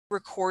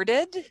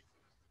recorded.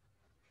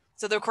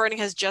 So the recording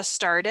has just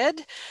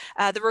started.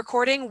 The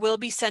recording will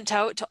be sent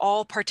out to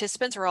all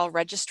participants or all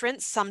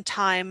registrants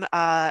sometime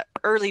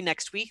early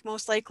next week,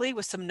 most likely,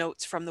 with some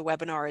notes from the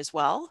webinar as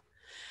well.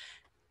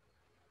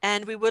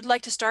 And we would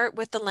like to start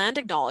with the land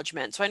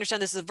acknowledgement. So I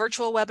understand this is a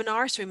virtual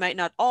webinar, so we might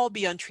not all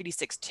be on Treaty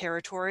 6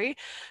 territory,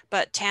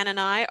 but Tan and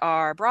I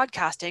are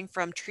broadcasting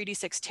from Treaty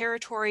 6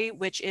 territory,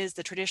 which is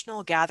the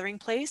traditional gathering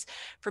place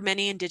for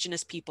many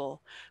Indigenous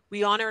people.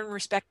 We honor and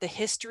respect the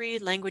history,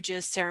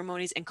 languages,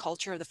 ceremonies, and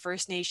culture of the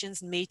First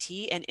Nations,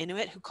 Métis, and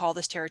Inuit who call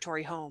this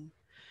territory home.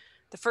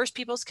 The First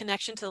Peoples'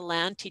 connection to the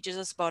land teaches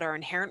us about our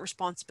inherent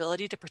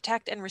responsibility to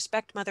protect and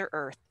respect Mother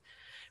Earth.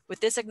 With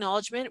this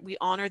acknowledgement, we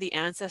honor the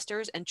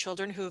ancestors and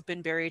children who have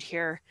been buried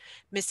here,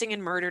 missing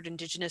and murdered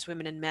Indigenous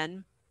women and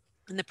men,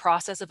 in the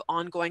process of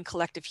ongoing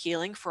collective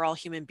healing for all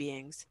human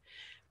beings.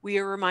 We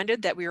are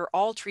reminded that we are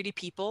all treaty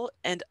people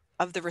and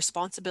of the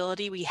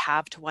responsibility we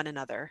have to one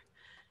another.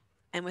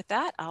 And with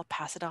that, I'll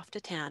pass it off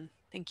to Tan.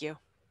 Thank you.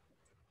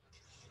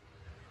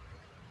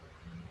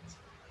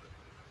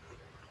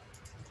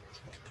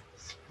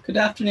 Good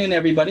afternoon,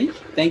 everybody.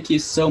 Thank you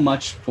so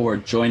much for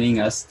joining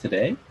us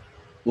today.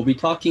 We'll be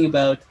talking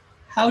about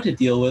how to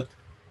deal with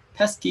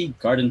pesky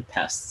garden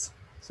pests,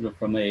 sort of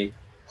from a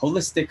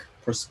holistic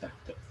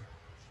perspective.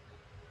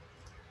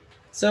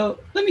 So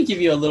let me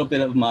give you a little bit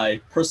of my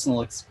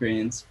personal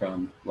experience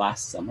from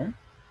last summer.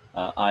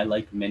 I,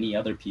 like many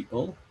other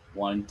people,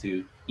 wanted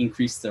to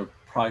increase the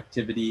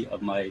productivity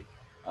of my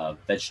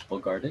vegetable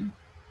garden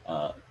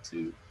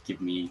to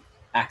give me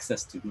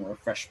access to more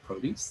fresh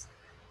produce.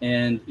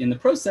 And in the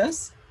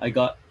process, I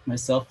got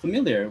myself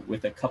familiar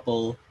with a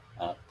couple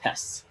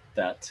pests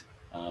that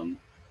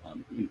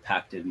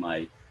impacted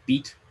my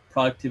beet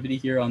productivity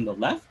here on the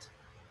left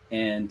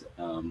and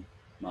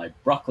my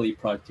broccoli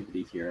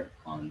productivity here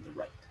on the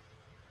right.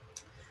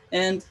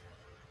 And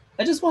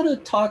I just want to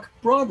talk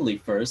broadly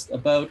first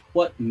about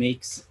what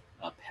makes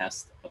a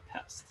pest a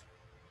pest.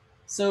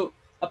 So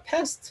a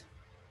pest,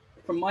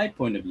 from my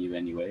point of view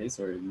anyways,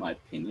 or in my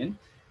opinion,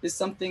 is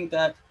something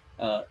that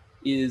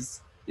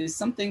is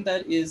something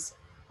that is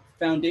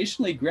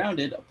foundationally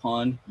grounded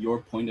upon your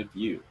point of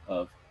view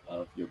of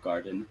your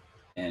garden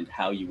and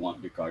how you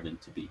want your garden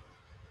to be.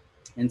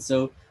 And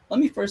so let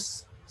me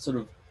first sort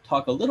of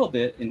talk a little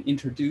bit and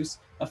introduce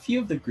a few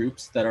of the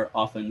groups that are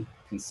often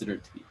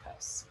considered to be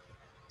pests.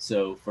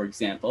 So for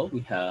example,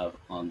 we have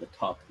on the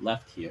top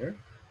left here,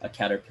 a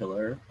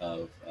caterpillar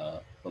of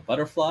a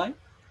butterfly,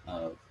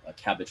 a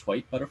cabbage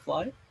white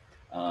butterfly.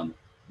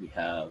 We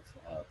have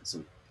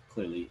so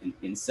clearly an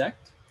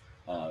insect.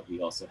 We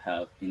also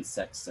have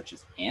insects such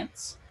as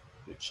ants,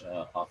 which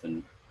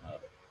often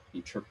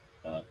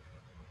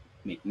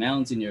make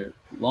mounds in your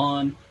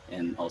lawn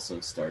and also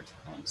start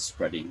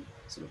spreading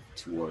sort of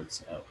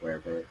towards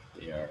wherever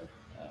they are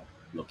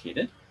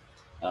located.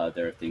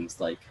 There are things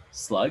like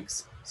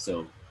slugs,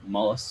 so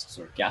mollusks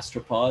or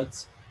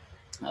gastropods,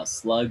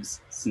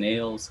 slugs,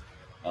 snails,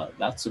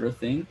 that sort of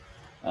thing.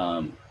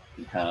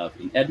 We have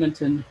in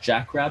Edmonton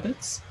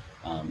jackrabbits,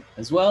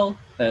 as well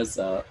as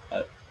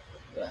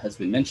has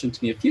been mentioned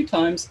to me a few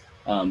times,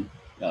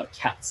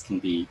 cats can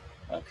be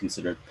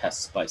considered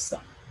pests by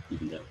some,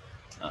 even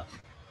though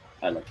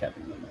I like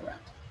having them around.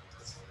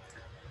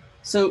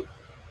 So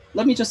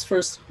let me just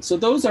first, so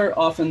those are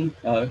often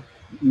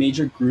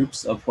major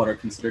groups of what are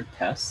considered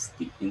pests,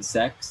 the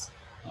insects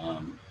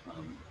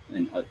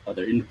and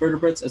other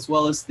invertebrates, as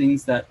well as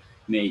things that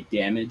may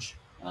damage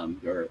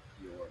your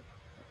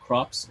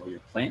crops or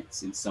your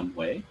plants in some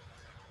way.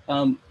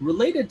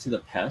 Related to the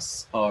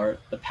pests are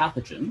the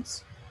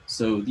pathogens.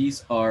 So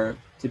these are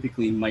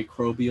typically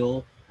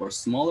microbial or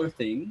smaller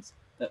things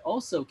that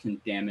also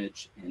can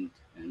damage and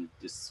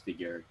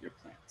disfigure your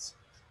plants.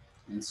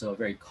 And so a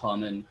very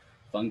common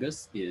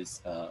fungus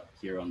is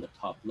here on the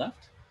top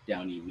left,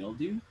 downy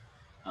mildew.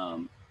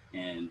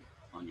 And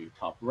on your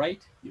top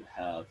right, you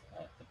have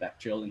a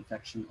bacterial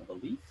infection of a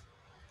leaf.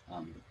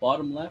 The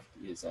bottom left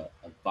is a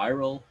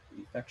viral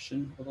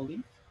infection of a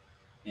leaf.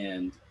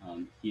 And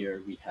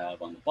here we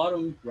have on the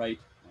bottom right,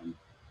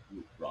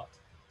 root rot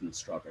in the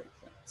strawberry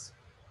plants.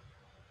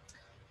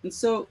 And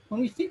so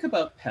when we think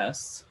about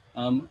pests,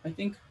 I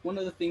think one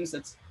of the things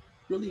that's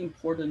really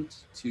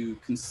important to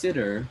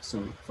consider,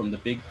 so from the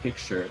big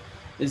picture,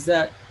 is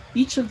that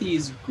each of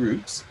these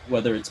groups,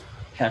 whether it's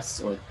pests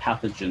or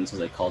pathogens,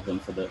 as I called them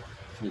for the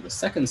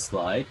second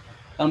slide,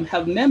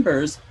 have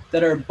members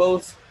that are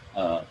both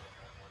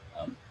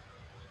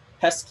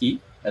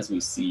pesky, as we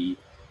see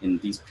in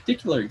these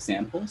particular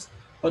examples,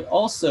 but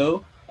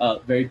also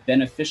very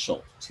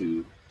beneficial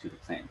to the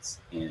plants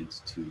and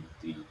to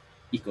the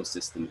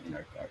ecosystem in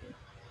our garden.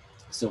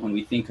 So when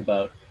we think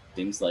about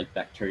things like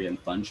bacteria and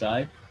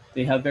fungi,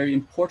 they have very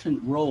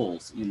important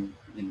roles in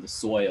the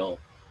soil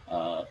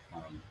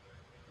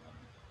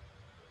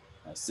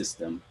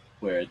system,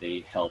 where they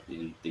help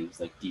in things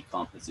like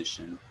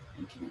decomposition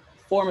and can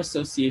form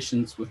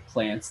associations with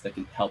plants that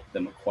can help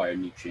them acquire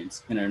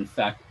nutrients and are in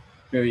fact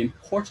very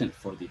important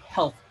for the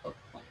health of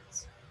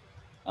plants.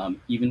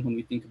 Even when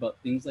we think about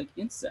things like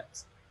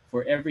insects,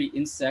 For every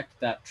insect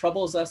that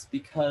troubles us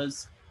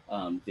because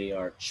they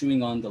are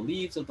chewing on the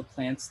leaves of the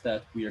plants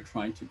that we are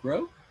trying to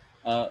grow,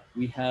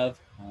 we have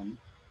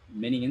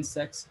many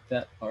insects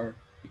that are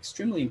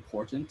extremely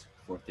important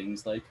for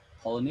things like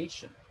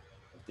pollination,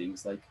 for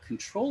things like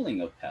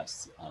controlling of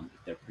pests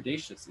if they're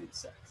predaceous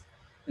insects.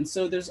 And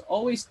so there's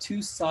always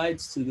two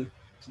sides to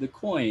the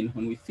coin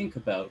when we think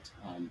about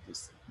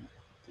this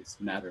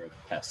matter of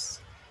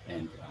pests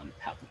and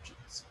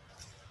pathogens.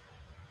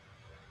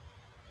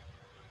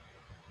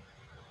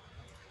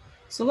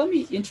 So let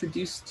me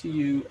introduce to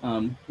you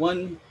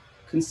one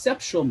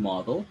conceptual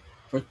model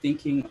for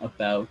thinking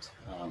about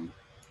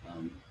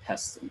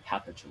pests and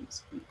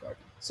pathogens in the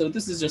garden. So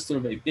this is just sort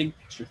of a big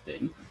picture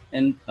thing,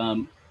 and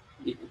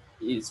it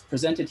is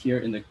presented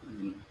here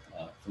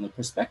from the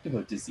perspective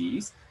of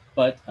disease,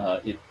 but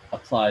it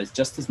applies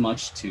just as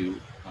much to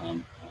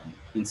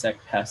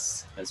insect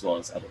pests as well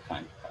as other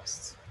kinds of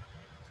pests.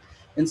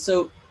 And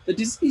so the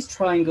disease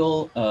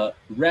triangle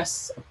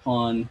rests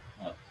upon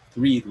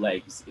three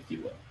legs, if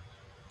you will.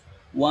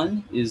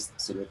 One is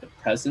sort of the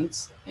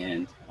presence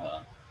and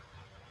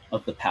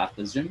of the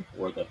pathogen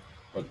or the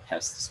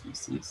pest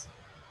species.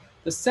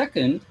 The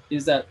second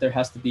is that there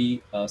has to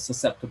be a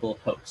susceptible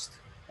host,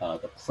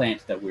 the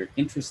plant that we're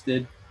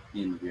interested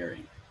in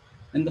rearing.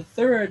 And the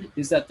third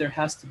is that there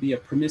has to be a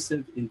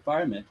permissive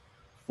environment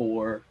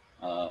for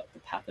the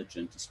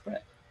pathogen to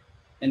spread.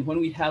 And when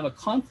we have a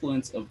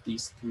confluence of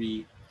these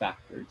three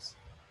factors,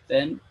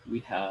 then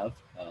we have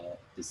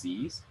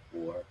disease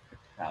or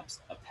perhaps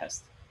a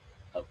pest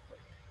outbreak.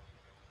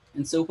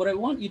 And so what I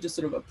want you to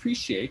sort of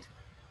appreciate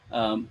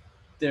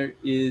there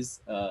is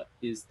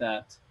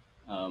that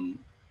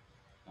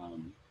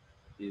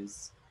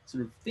is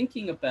sort of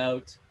thinking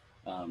about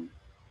um,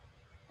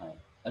 uh,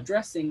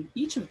 addressing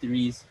each of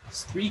these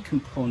three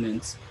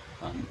components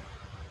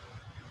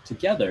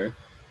together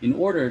in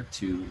order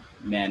to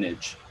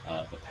manage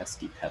the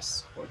pesky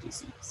pests or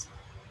disease.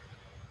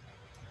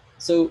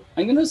 So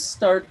I'm going to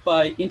start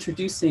by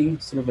introducing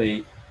sort of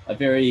a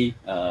very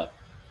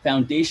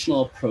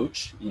foundational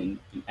approach in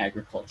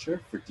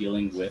agriculture for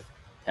dealing with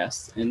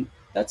pests, and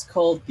that's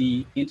called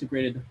the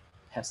integrated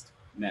pest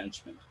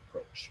management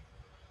approach.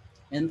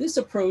 And this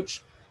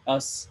approach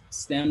arose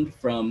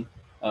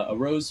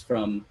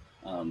from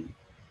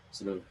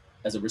sort of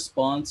as a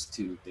response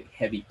to the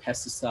heavy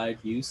pesticide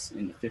use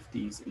in the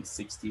 50s and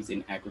 60s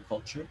in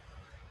agriculture.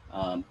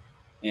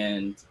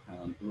 It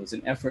was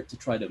an effort to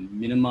try to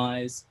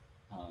minimize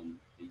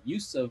the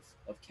use of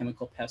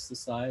chemical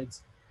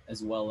pesticides,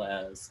 as well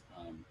as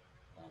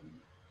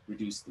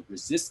reduce the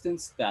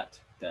resistance that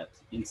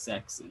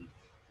insects and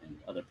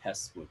other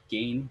pests would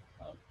gain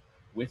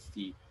with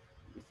the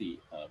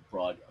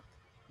broad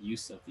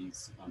use of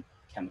these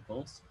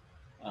chemicals.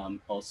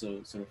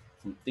 Also, sort of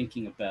from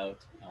thinking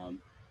about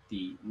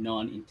the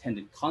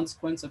non-intended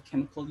consequence of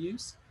chemical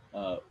use,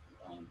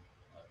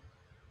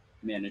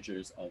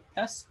 managers of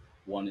pests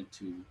wanted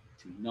to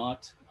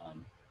not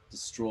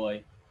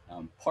destroy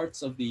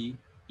parts of the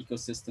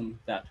ecosystem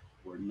that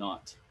were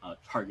not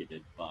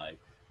targeted by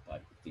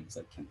things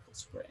like chemical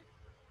spray.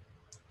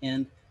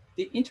 And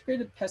the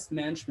integrated pest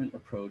management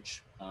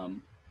approach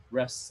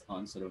rests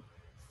on sort of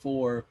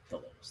four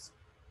pillars.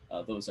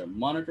 Those are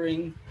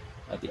monitoring,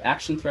 the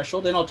action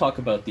threshold, and I'll talk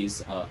about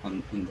these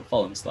in the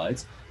following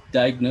slides,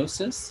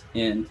 diagnosis,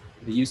 and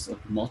the use of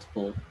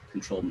multiple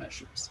control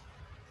measures.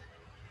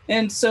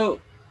 And so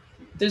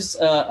there's,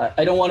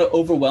 I don't want to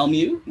overwhelm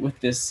you with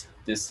this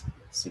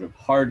sort of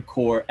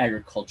hardcore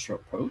agriculture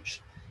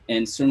approach.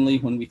 And certainly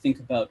when we think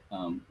about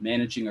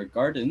managing our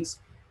gardens,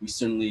 we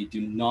certainly do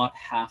not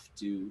have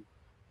to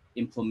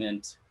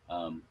implement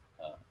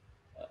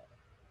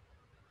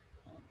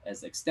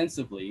as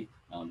extensively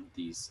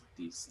these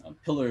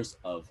pillars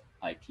of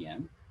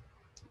IPM.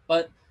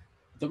 But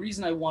the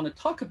reason I want to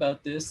talk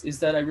about this is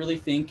that I really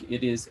think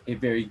it is a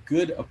very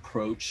good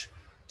approach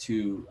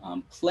to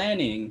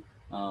planning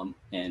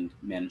and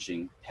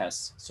managing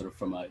pests sort of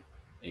from a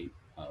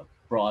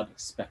broad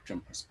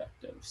spectrum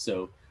perspective.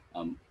 So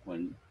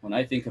when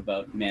I think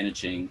about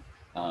managing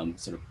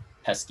sort of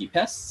pesky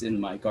pests in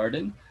my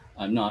garden,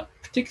 I'm not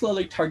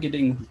particularly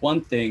targeting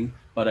one thing,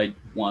 but I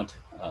want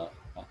a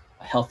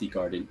healthy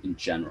garden in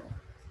general.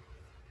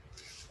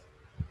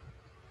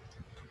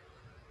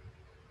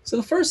 So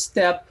the first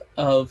step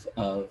of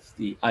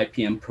the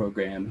IPM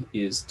program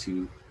is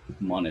to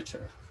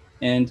monitor.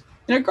 And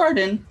in a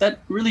garden,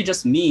 that really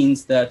just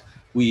means that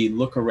we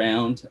look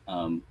around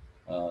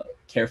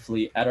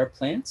carefully at our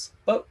plants.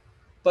 But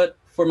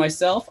for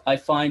myself, I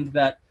find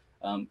that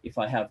if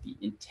I have the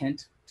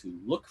intent to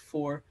look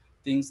for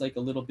things like a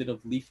little bit of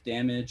leaf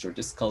damage or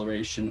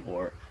discoloration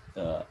or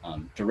the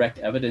direct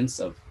evidence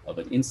of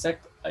an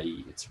insect,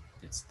 i.e.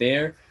 it's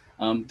there,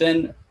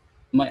 then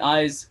my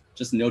eyes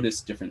just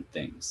notice different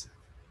things.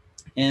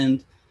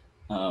 And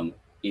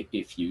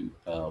if you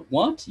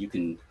want, you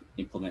can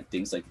implement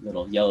things like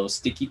little yellow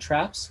sticky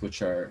traps,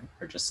 which are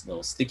just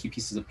little sticky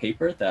pieces of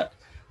paper that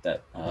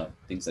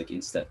things like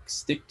insects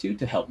stick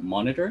to help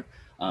monitor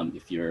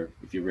if you're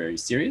very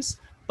serious.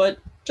 But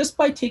just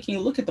by taking a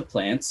look at the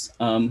plants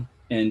and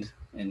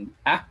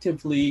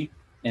actively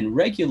and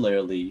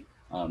regularly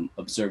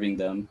observing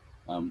them,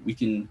 we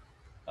can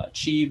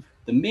achieve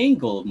the main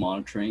goal of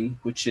monitoring,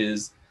 which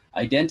is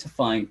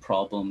identifying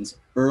problems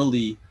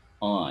early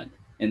on.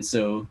 And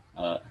so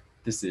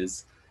this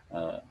is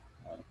uh,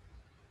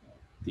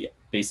 the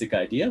basic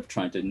idea of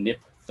trying to nip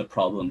the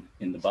problem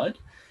in the bud.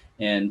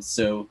 And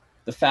so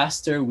the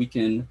faster we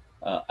can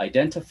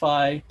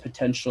identify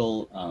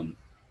potential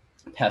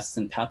pests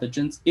and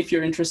pathogens, if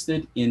you're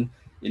interested in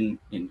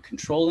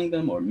controlling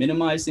them or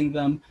minimizing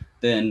them,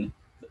 then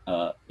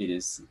it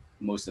is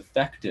most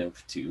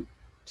effective to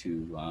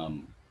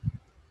to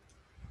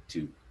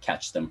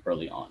catch them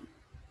early on.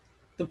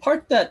 The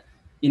part that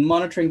in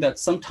monitoring that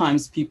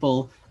sometimes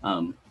people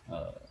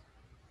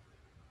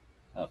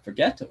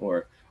forget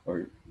or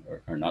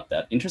are not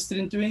that interested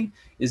in doing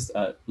is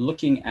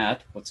looking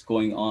at what's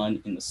going on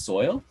in the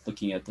soil,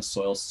 looking at the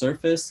soil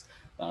surface,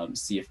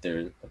 see if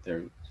there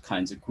are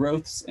kinds of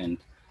growths and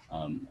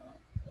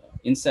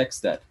insects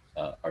that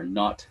are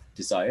not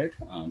desired.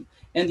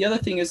 And the other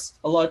thing is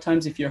a lot of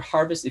times if you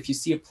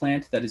see a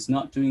plant that is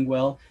not doing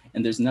well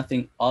and there's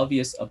nothing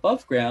obvious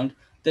above ground,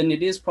 then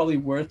it is probably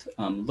worth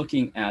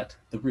looking at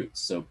the roots.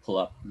 So pull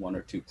up 1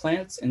 or 2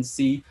 plants and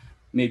see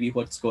maybe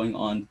what's going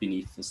on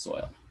beneath the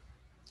soil.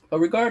 But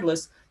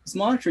regardless, this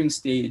monitoring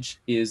stage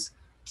is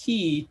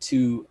key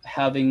to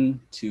having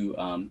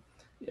to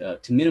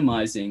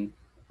minimizing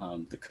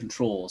the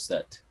controls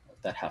that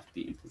have to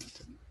be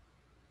implemented.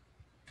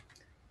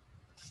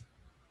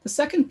 The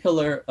second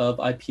pillar of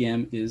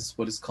IPM is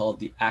what is called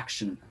the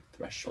action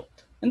threshold.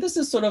 And this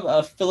is sort of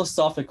a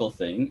philosophical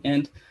thing.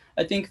 And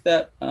I think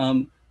that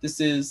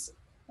this is,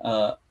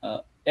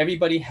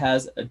 everybody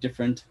has a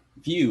different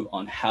view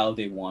on how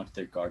they want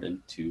their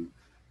garden to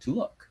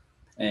look.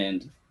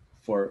 And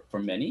for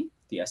many,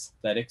 the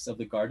aesthetics of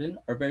the garden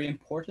are very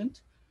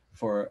important.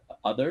 For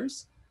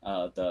others,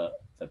 the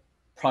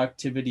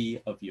productivity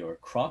of your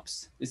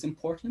crops is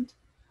important.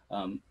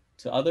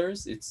 To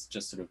others, it's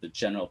just sort of the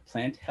general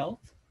plant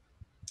health.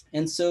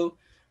 And so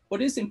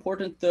what is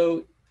important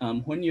though,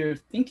 when you're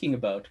thinking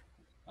about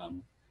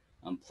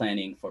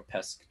planning for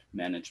pest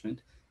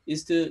management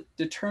is to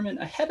determine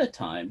ahead of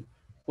time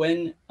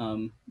when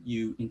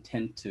you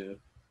intend to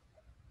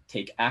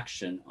take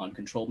action on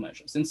control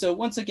measures. And so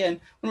once again,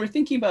 when we're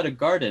thinking about a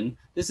garden,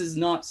 this is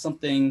not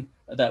something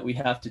that we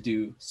have to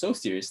do so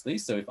seriously.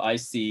 So if I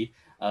see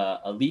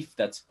a leaf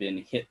that's been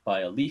hit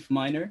by a leaf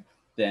miner,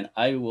 then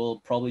I will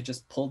probably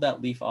just pull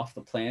that leaf off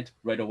the plant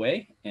right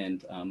away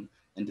and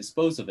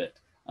dispose of it.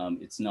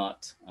 It's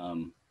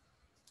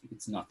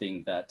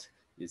nothing that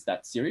is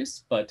that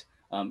serious, but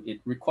it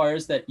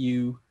requires that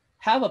you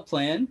have a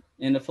plan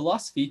and a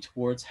philosophy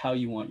towards how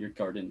you want your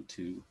garden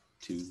to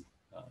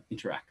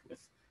interact with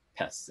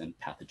pests and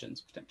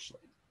pathogens potentially.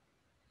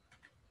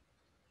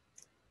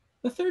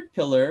 The third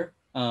pillar,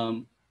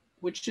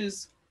 which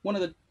is one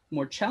of the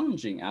more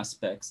challenging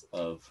aspects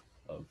of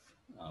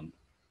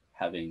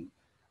having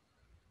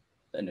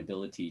an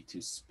ability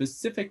to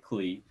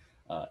specifically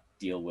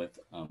deal with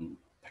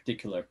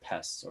particular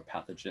pests or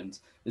pathogens,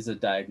 is a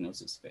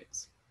diagnosis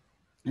phase.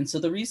 And so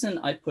the reason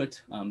I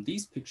put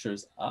these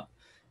pictures up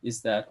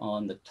is that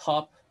on the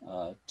top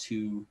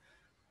 2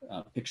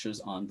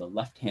 pictures on the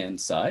left-hand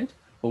side,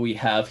 what we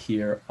have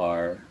here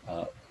are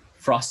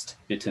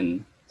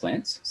frost-bitten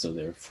plants, so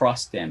they're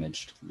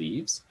frost-damaged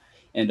leaves.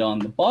 And on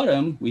the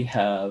bottom, we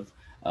have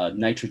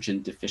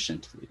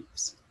nitrogen-deficient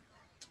leaves.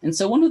 And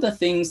so one of the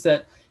things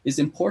that is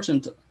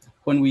important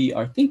when we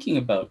are thinking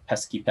about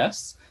pesky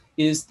pests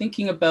is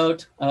thinking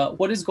about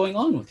what is going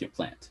on with your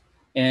plant.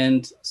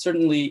 And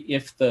certainly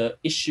if the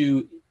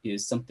issue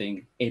is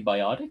something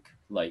abiotic,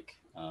 like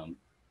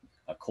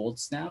a cold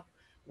snap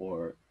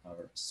or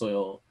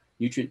soil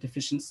nutrient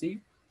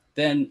deficiency,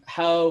 then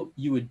how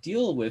you would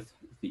deal with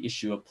the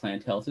issue of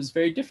plant health is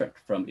very different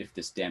from if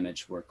this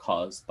damage were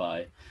caused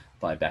by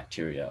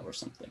bacteria or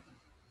something.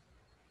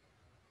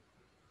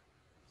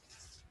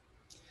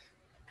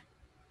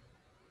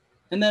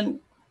 And then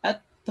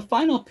at the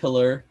final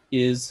pillar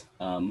is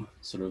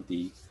sort of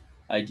the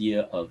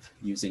idea of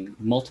using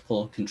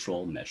multiple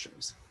control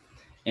measures.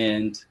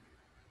 And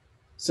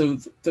so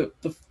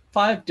the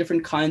 5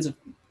 different kinds of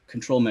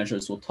control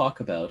measures we'll talk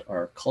about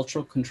are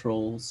cultural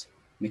controls,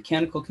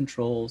 mechanical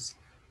controls,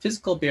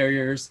 physical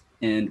barriers,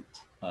 and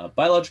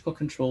biological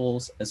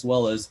controls, as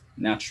well as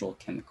natural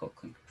chemical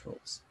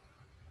controls.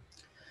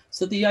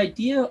 So the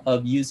idea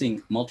of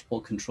using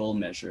multiple control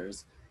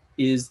measures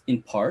is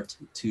in part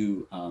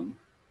to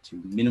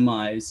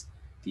minimize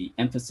the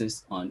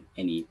emphasis on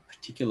any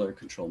particular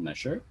control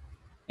measure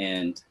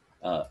and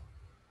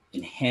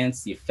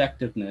enhance the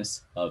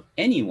effectiveness of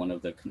any one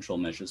of the control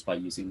measures by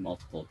using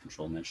multiple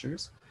control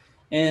measures.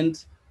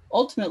 And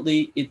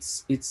ultimately,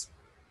 it's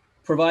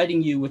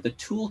providing you with a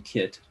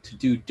toolkit to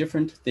do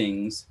different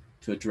things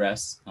to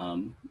address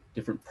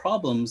different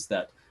problems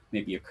that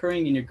may be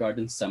occurring in your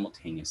garden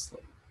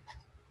simultaneously.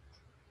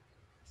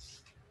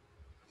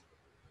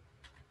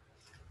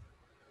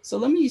 So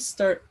let me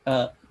start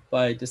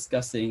by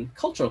discussing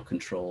cultural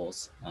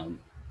controls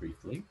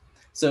briefly.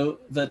 So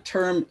the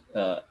term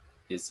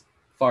is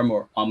far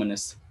more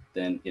ominous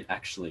than it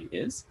actually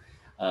is.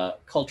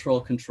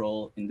 Cultural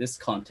control in this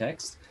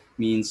context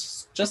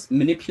means just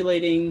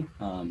manipulating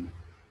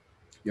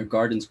your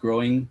garden's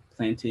growing,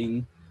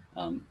 planting,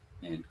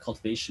 and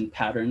cultivation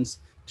patterns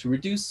to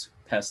reduce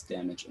pest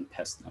damage and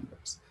pest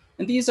numbers.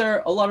 And these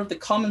are a lot of the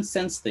common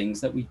sense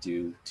things that we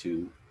do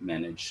to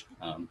manage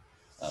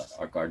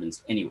our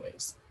gardens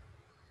anyways.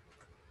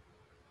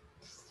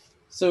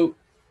 So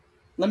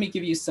let me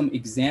give you some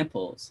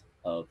examples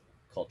of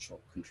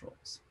cultural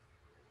controls.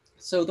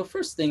 So the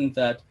first thing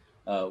that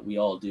we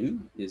all do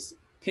is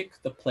pick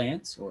the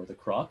plants or the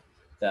crop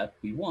that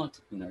we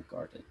want in our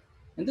garden.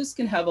 And this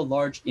can have a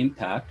large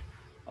impact,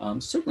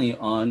 certainly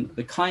on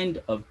the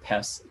kind of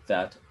pests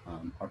that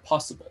are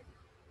possible.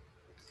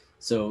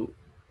 So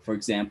for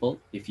example,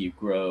 if you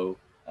grow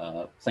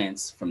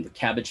plants from the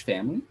cabbage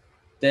family,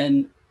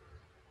 then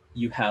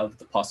you have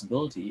the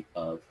possibility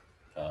of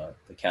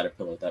the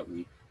caterpillar that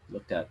we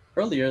looked at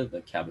earlier,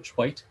 the cabbage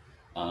white,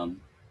 um,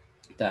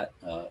 that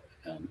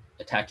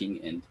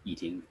attacking and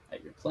eating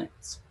at your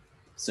plants.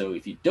 So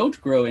if you don't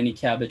grow any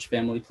cabbage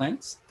family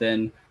plants,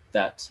 then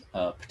that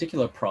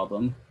particular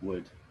problem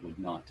would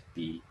not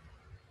be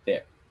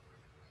there.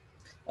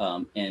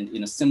 And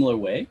in a similar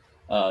way,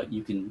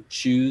 you can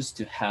choose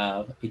to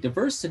have a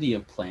diversity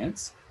of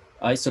plants.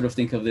 I sort of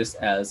think of this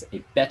as a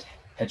bet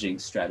hedging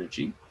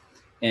strategy.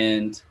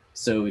 And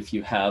so if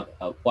you have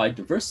a wide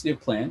diversity of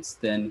plants,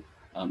 then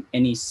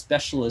any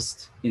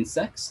specialist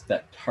insects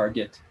that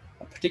target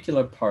a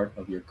particular part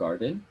of your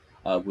garden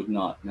would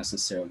not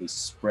necessarily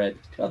spread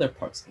to other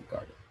parts of the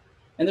garden.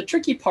 And the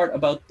tricky part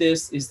about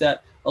this is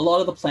that a lot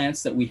of the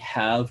plants that we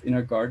have in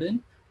our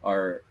garden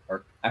are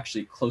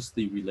actually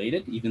closely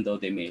related, even though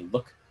they may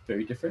look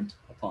very different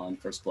upon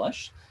first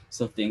blush.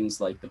 So things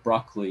like the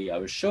broccoli I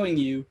was showing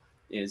you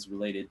is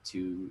related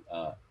to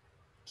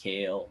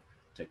kale,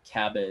 to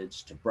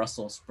cabbage, to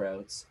Brussels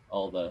sprouts,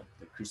 all the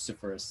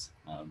cruciferous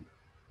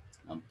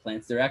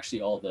plants. They're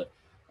actually all the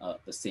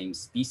same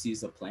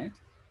species of plant.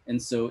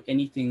 And so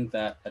anything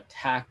that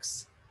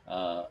attacks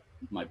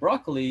my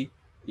broccoli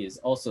is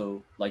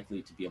also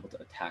likely to be able to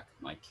attack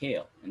my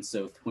kale. And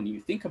so when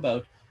you think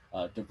about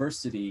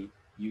diversity,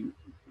 you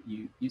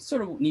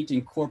sort of need to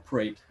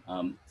incorporate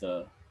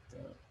the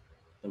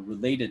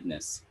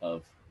relatedness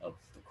of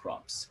the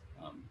crops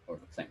or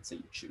the plants that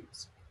you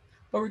choose.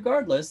 But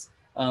regardless,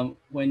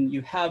 when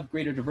you have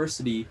greater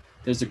diversity,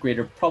 there's a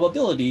greater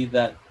probability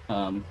that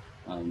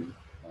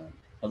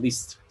at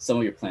least some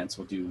of your plants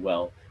will do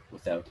well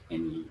without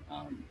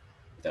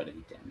without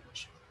any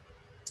damage.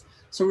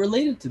 So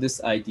related to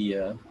this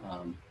idea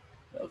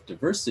of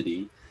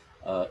diversity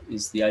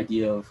is the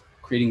idea of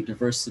creating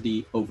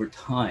diversity over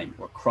time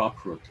or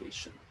crop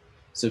rotation.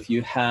 So if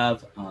you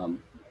have,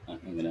 I'm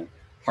going to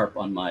harp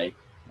on my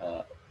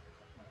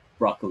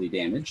broccoli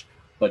damage,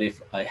 but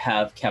if I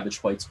have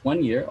cabbage whites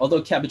one year,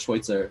 although cabbage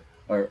whites are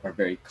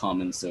very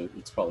common, so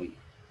it's probably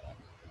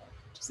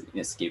just an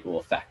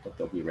inescapable fact that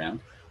they'll be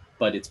around,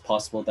 but it's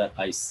possible that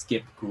I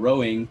skip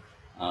growing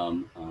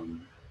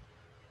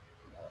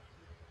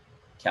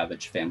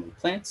cabbage family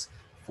plants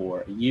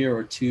for a year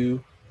or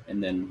two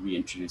and then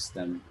reintroduce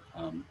them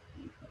in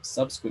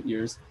subsequent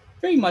years,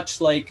 very much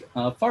like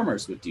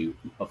farmers would do,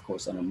 of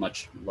course, on a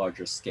much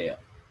larger scale.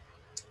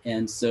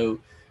 And so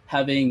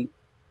having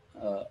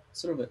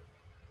sort of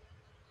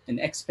an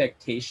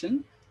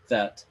expectation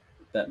that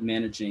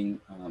managing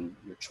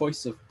your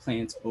choice of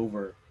plants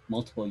over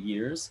multiple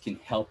years can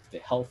help the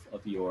health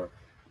of your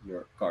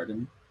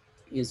garden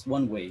is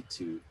one way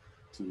to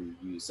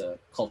use a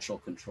cultural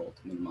control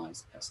to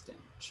minimize pest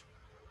damage.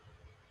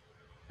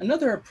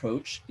 Another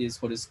approach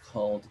is what is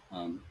called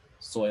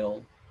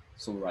soil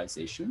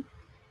solarization,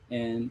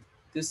 and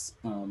this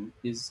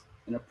is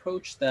an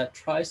approach that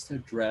tries to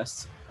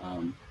address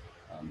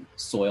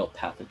soil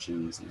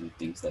pathogens and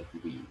things like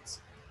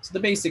weeds. So the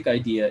basic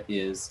idea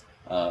is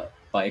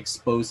by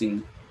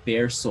exposing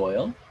bare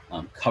soil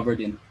covered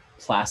in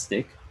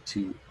plastic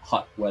to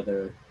hot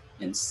weather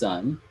and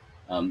sun,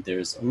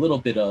 there's a little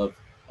bit of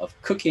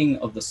cooking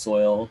of the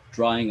soil,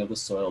 drying of the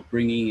soil,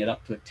 bringing it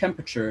up to a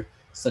temperature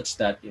such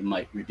that it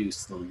might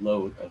reduce the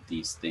load of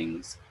these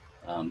things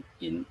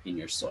in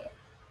your soil.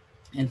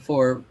 And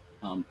for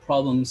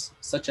problems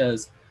such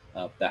as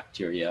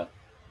bacteria,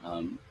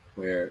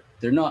 where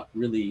they're not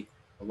really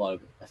a lot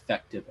of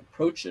effective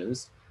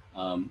approaches,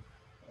 uh,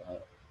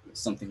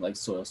 something like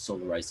soil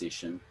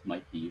solarization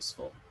might be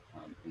useful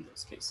in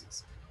those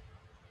cases.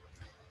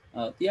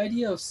 The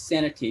idea of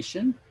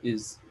sanitation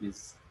is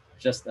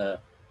just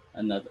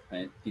another,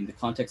 in the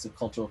context of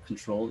cultural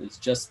control, is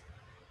just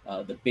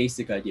the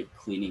basic idea of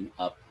cleaning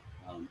up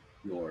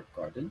your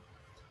garden,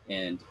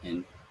 and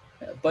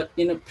but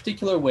in a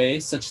particular way,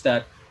 such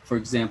that, for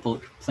example,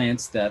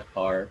 plants that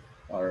are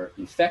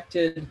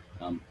infected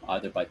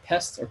either by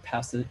pests or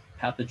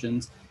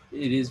pathogens,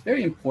 it is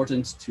very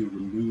important to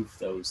remove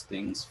those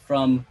things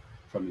from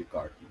your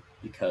garden,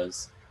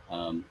 because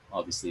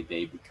obviously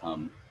they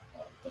become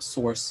the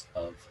source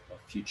of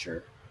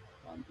future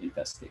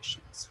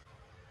infestations.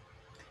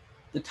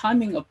 The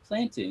timing of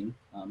planting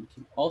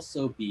can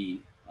also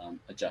be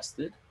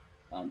adjusted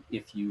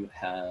if you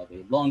have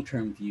a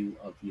long-term view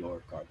of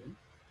your garden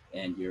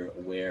and you're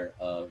aware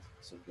of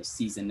sort of the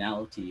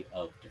seasonality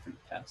of different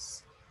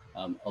pests.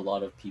 A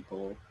lot of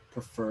people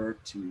prefer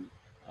to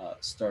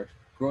start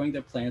growing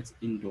their plants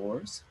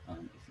indoors,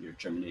 if you're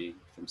germinating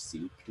from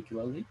seed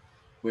particularly,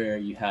 where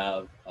you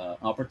have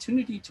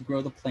opportunity to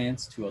grow the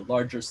plants to a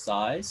larger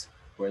size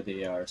where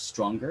they are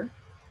stronger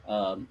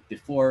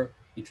before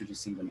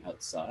introducing them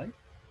outside.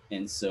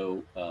 And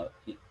so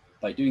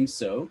by doing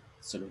so,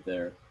 sort of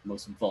their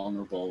most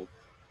vulnerable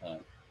uh,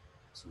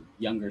 sort of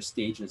younger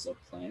stages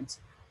of plants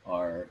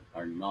are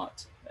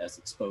not as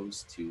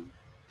exposed to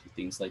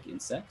things like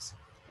insects.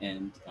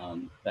 And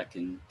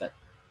that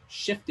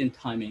shift in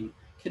timing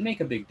can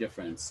make a big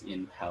difference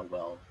in how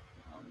well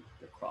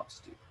the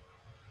crops do.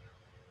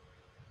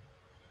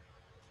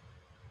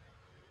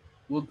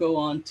 We'll go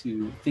on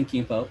to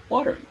thinking about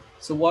watering.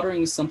 So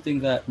watering is something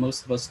that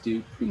most of us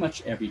do pretty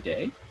much every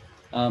day,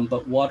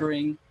 but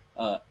watering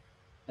uh,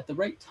 at the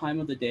right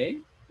time of the day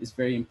is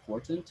very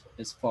important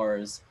as far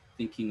as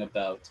thinking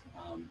about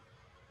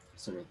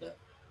sort of the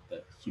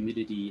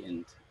humidity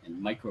and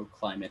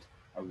microclimate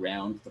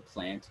around the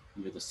plant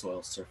near the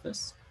soil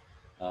surface.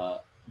 Uh,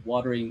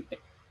 Watering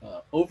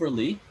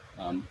overly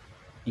um,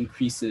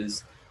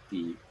 increases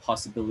the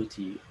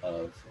possibility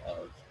of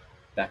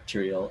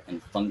bacterial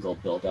and fungal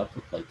buildup,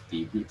 like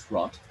the root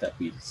rot that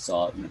we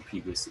saw in the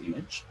previous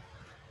image,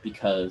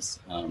 because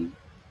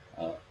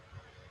uh,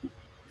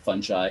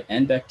 fungi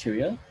and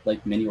bacteria,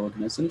 like many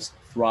organisms,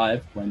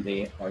 thrive when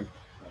they are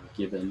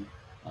given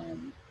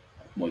um,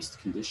 moist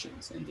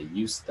conditions and they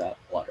use that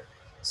water.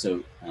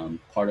 So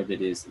part of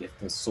it is if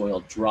the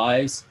soil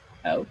dries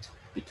out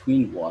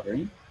between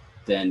watering,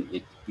 then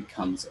it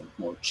becomes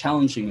a more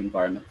challenging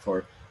environment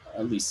for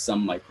at least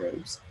some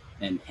microbes,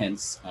 and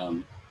hence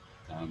um,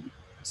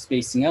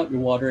 spacing out your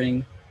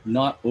watering,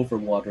 not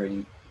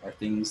overwatering, are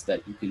things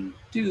that you can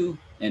do,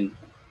 and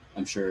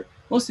I'm sure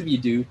most of you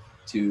do,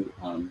 to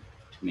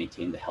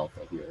maintain the health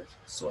of your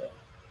soil.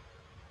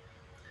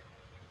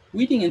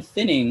 Weeding and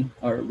thinning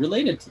are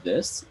related to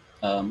this.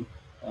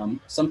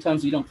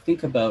 Sometimes we don't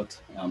think about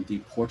the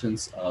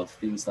importance of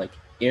things like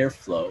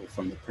airflow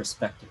from the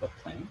perspective of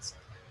plants,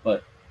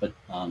 but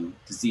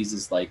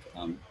diseases like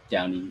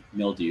downy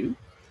mildew,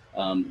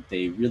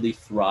 they really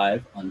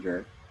thrive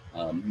under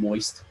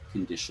moist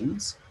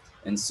conditions.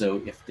 And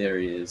so if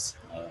there's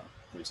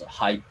a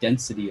high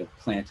density of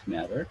plant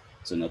matter,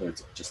 so in other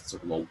words, just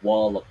sort of a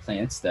wall of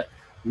plants that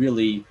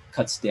really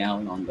cuts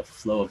down on the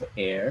flow of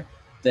air,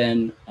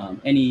 then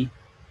any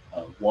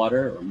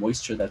water or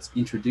moisture that's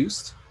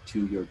introduced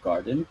to your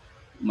garden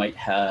might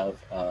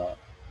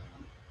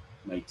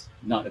might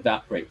not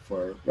evaporate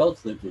for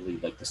relatively,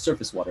 like the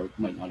surface water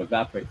might not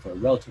evaporate for a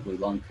relatively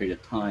long period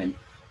of time,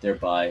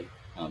 thereby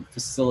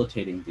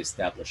facilitating the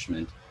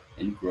establishment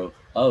and growth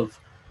of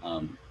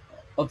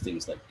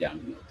things like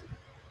downy mildew.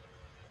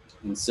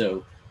 And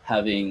so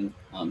having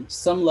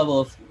some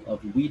level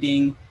of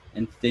weeding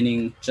and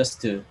thinning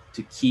just to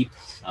keep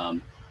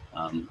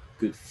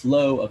good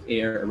flow of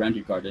air around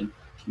your garden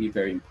can be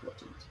very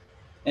important.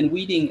 And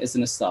weeding as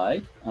an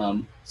aside,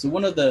 so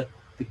one of the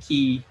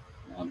key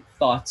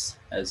thoughts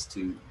as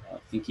to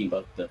thinking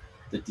about the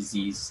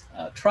disease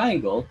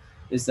triangle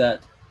is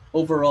that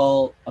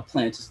overall a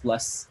plant is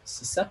less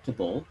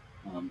susceptible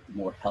the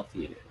more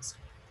healthy it is.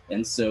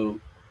 And so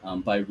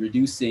by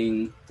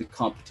reducing the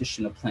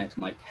competition a plant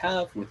might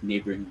have with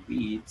neighboring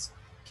weeds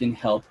can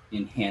help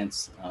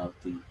enhance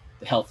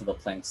the health of the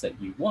plants that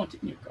you want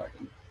in your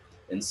garden.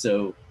 And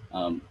so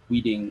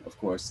weeding, of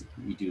course,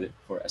 we do it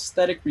for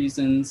aesthetic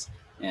reasons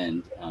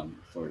and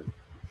for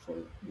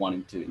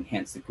wanting to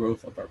enhance the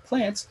growth of our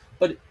plants,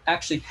 but it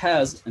actually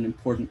has an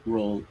important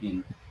role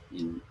in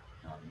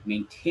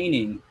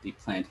maintaining the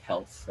plant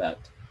health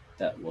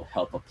that will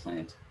help a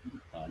plant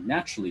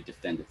naturally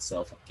defend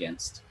itself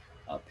against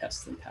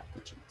pests and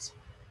pathogens.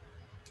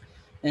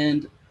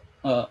 And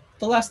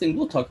the last thing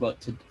we'll talk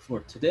about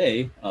for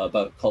today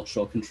about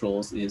cultural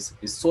controls is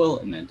soil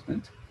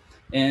amendment.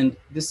 And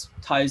this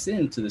ties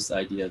into this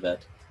idea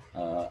that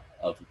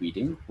of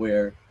weeding,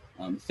 where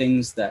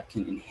things that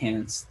can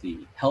enhance the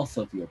health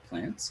of your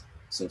plants.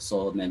 So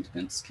soil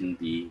amendments can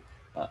be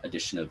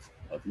addition of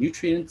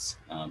nutrients,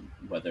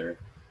 whether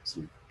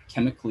sort of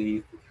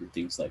chemically through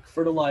things like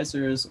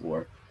fertilizers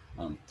or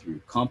through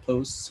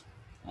composts,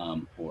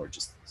 or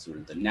just sort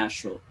of the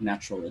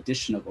natural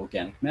addition of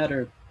organic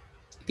matter.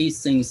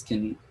 These things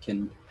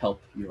can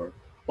help your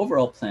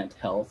overall plant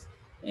health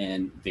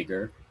and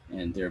vigor,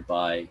 and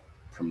thereby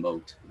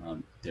promote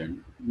their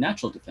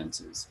natural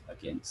defenses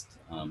against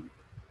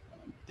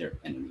their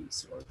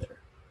enemies, or their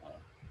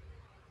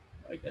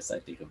I guess I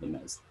think of them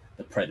as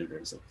the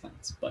predators of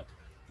plants, but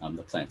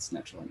the plant's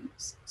natural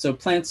enemies. So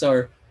plants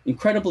are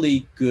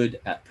incredibly good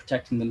at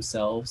protecting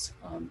themselves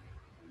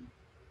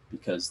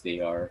because they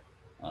are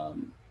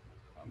um,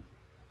 um,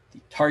 the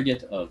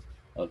target of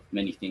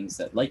many things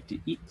that like to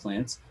eat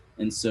plants.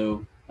 And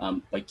so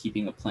by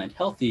keeping a plant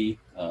healthy,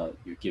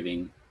 you're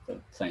giving the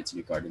plants in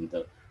your garden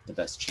the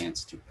best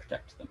chance to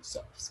protect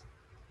themselves.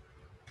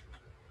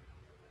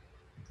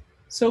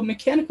 So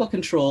mechanical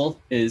control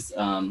is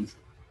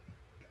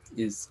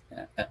as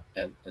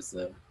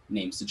the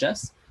name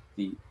suggests,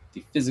 the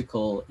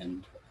physical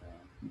and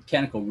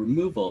mechanical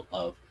removal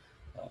of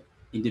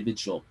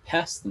individual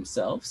pests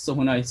themselves. So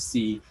when I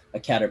see a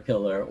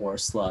caterpillar or a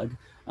slug,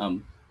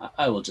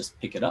 I will just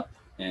pick it up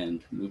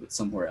and move it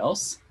somewhere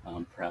else,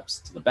 perhaps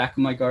to the back of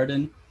my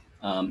garden,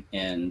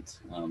 and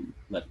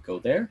let it go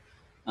there.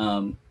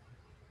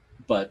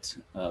 But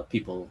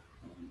people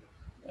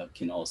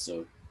can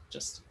also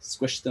just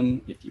squish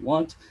them if you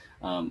want,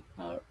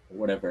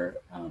 whatever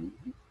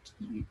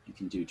you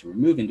can do to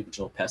remove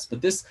individual pests.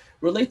 But this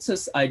relates to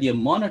this idea of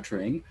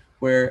monitoring,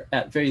 where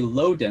at very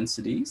low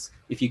densities,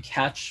 if you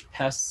catch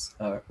pests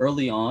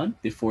early on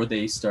before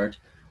they start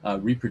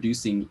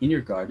reproducing in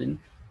your garden,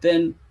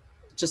 then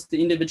just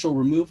the individual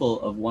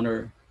removal of one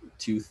or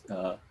two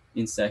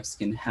insects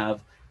can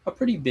have a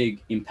pretty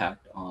big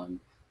impact on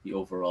the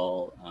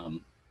overall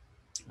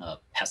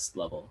pest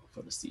level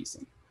for the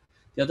season.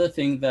 The other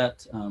thing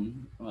that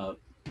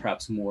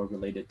perhaps more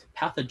related to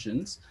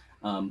pathogens,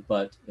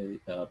 but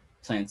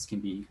plants can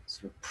be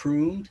sort of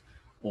pruned,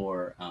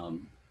 or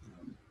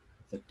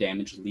the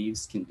damaged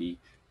leaves can be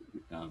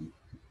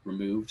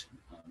removed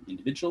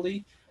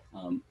individually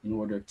in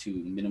order to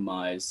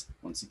minimize,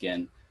 once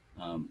again,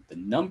 the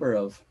number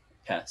of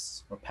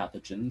pests or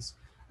pathogens,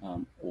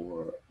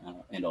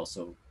 and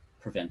also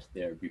prevent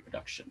their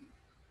reproduction.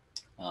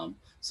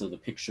 So the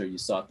picture you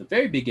saw at the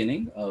very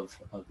beginning of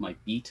my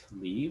beet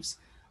leaves,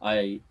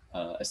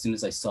 as soon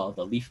as I saw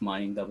the leaf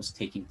mining that was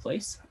taking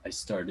place, I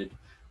started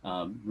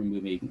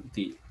removing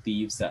the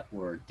leaves that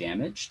were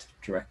damaged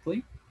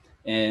directly.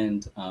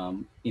 And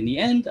in the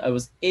end, I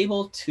was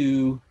able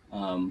to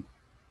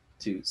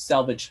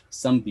salvage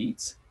some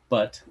beets,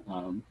 but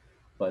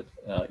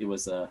it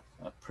was a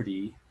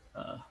pretty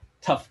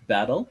tough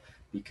battle,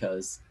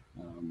 because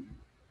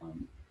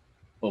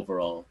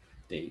overall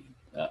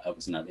I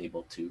was not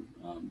able to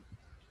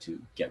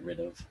get rid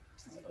of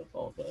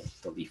all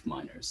the leaf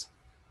miners.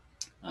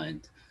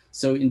 And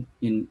so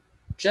in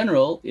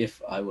general,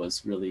 if I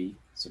was really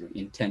sort of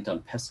intent on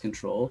pest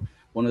control,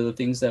 one of the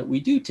things that we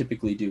do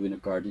typically do in a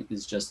garden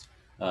is just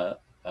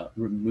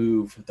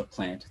remove the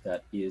plant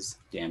that is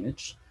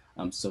damaged,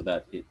 so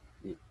that it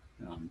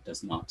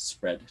does not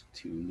spread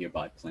to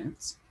nearby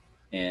plants.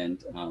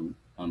 And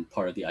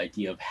part of the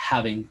idea of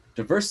having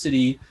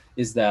diversity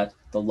is that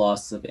the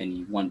loss of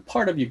any one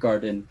part of your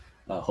garden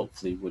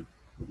hopefully would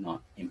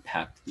not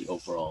impact the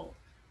overall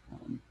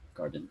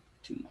garden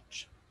too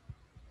much.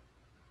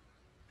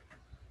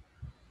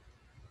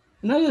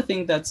 Another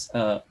thing that's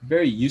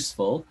very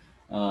useful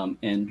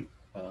and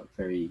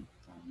very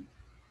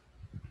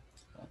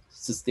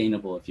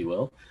sustainable, if you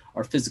will,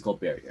 are physical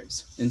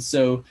barriers. And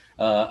so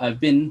I've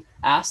been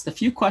asked a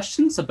few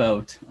questions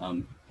about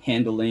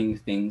handling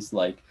things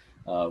like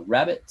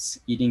rabbits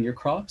eating your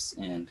crops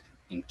and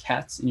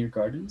cats in your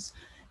gardens.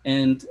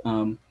 And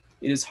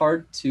it is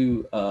hard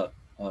to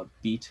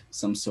beat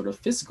some sort of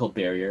physical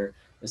barrier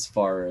as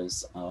far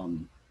as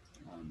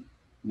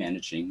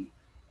managing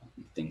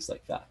things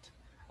like that.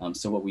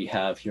 So what we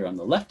have here on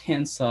the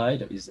left-hand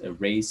side is a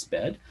raised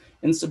bed.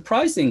 And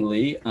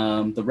surprisingly,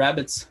 the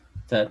rabbits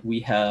that we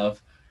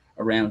have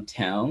around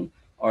town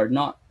are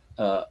not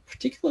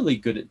particularly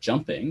good at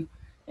jumping.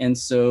 And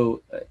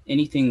so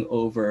anything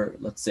over,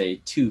 let's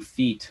say, 2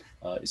 feet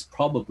is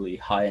probably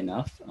high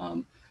enough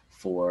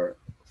for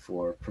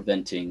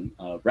preventing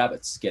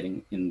rabbits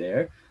getting in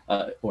there,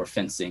 or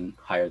fencing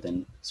higher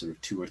than sort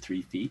of 2 or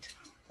 3 feet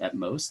at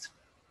most.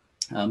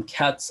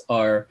 Cats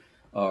are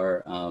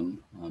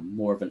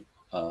more of an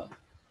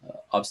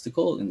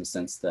obstacle, in the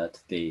sense that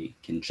they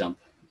can jump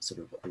sort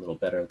of a little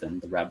better than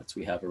the rabbits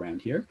we have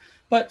around here.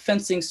 But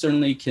fencing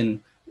certainly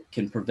can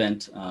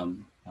prevent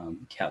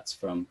cats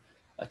from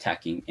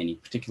attacking any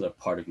particular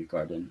part of your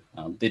garden.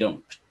 They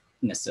don't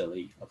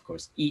necessarily, of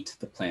course, eat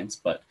the plants,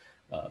 but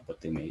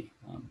they may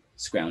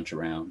scrounge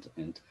around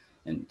and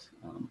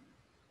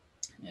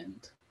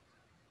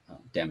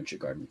damage your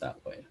garden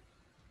that way.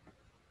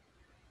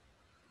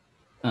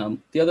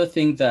 The other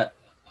thing that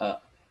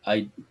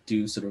I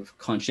do sort of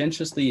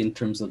conscientiously in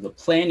terms of the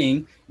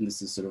planning, and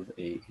this is sort of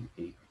a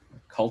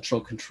cultural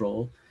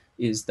control,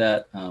 is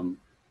that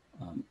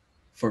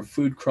for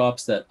food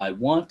crops that I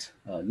want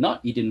not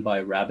eaten by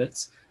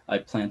rabbits, I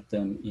plant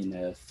them in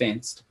a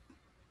fenced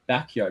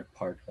backyard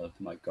part of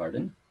my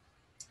garden.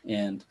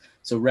 And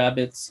so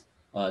rabbits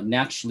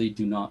naturally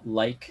do not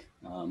like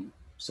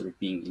sort of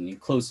being in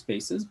enclosed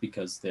spaces,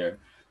 because their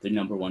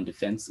number one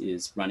defense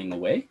is running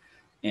away.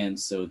 And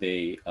so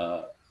they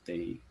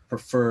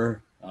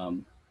prefer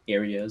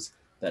areas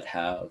that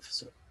have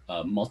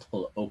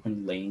multiple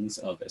open lanes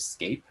of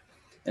escape.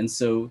 And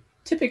so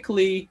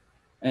typically,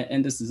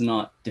 and this is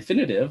not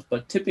definitive,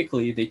 but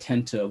typically they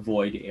tend to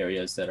avoid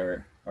areas that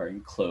are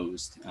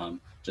enclosed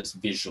just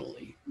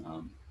visually.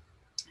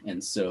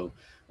 And so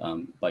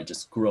by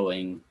just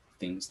growing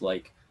things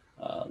like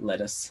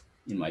lettuce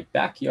in my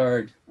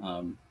backyard,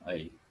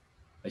 I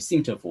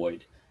seem to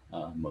avoid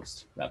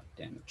most rabbit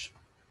damage.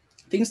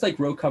 Things like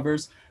row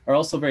covers are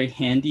also very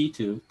handy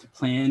to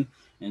plan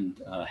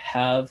and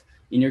have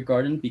in your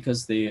garden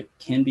because they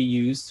can be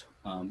used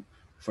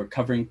for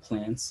covering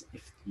plants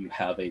if you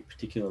have a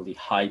particularly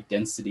high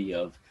density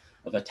of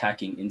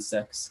attacking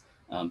insects.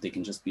 They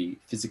can just be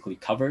physically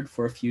covered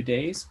for a few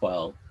days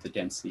while the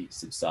density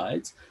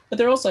subsides. But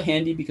they're also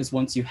handy because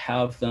once you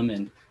have them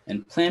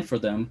and plan for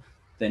them,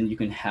 then you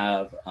can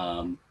have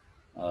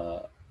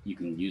you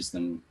can use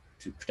them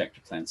to protect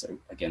your plants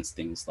against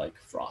things like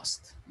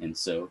frost. And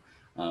so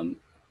um,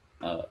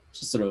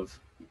 just sort of,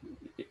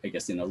 I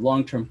guess, in a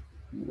long-term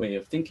way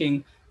of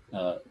thinking,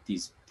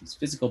 these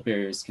physical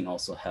barriers can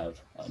also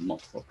have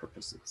multiple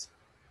purposes.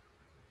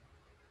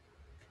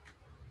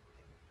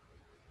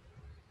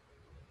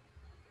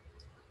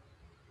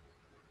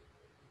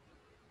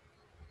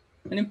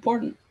 An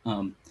important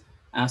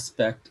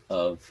aspect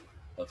of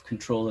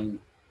controlling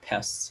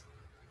pests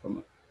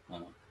from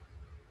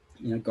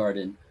in a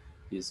garden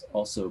is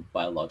also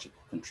biological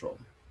control.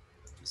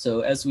 So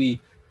as we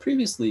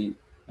previously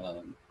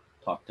um,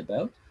 talked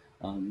about,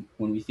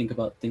 when we think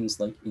about things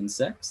like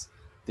insects,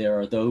 there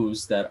are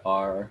those that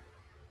are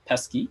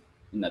pesky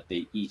in that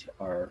they eat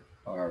um,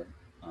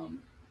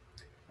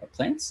 our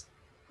plants,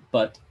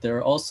 but there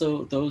are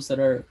also those that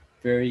are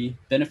very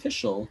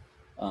beneficial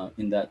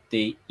in that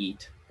they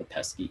eat the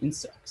pesky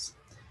insects.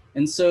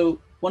 And so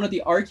one of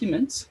the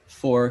arguments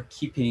for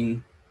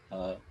keeping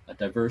a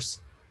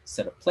diverse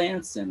set of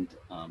plants and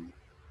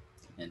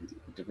a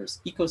diverse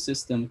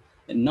ecosystem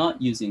and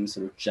not using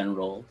sort of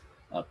general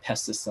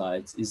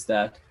pesticides is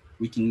that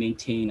we can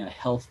maintain a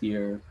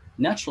healthier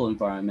natural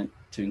environment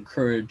to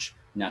encourage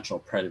natural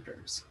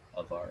predators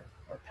of our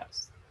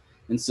pests.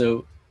 And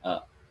so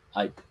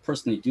I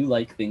personally do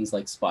like things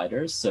like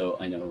spiders. So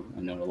I know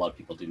a lot of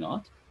people do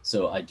not.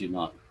 So I do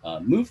not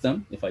move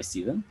them if I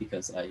see them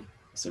because I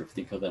sort of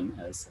think of them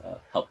as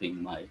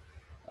helping my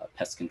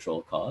pest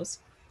control cause.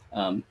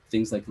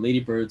 Things like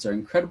ladybirds are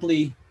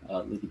incredibly,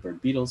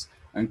 ladybird beetles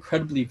are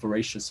incredibly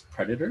voracious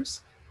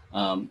predators.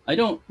 I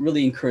don't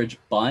really encourage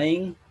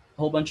buying a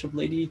whole bunch of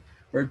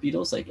ladybird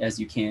beetles, like as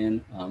you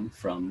can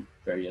from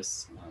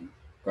various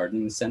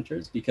gardening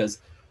centers, because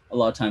a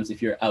lot of times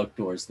if you're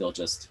outdoors, they'll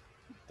just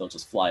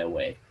fly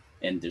away,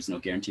 and there's no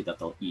guarantee that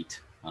they'll eat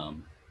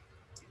um,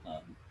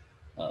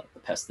 the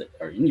pests that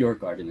are in your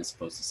garden as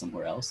opposed to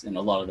somewhere else. And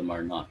a lot of them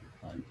are not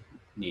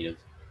native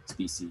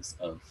species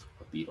of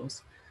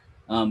beetles.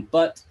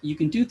 But you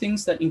can do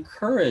things that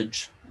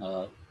encourage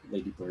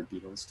ladybird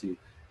beetles to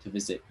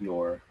visit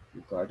your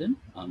garden.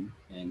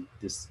 And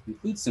this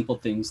includes simple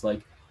things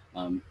like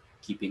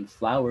keeping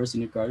flowers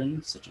in your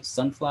garden, such as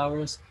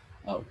sunflowers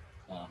uh,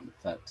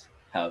 that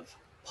have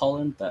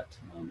pollen that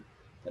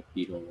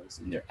beetles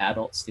in their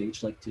adult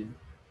stage like to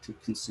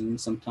consume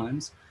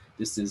sometimes.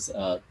 This is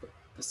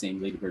the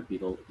same ladybird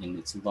beetle in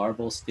its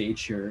larval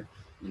stage here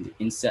in the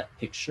inset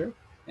picture,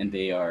 and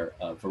they are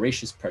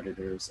voracious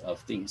predators of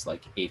things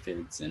like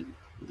aphids and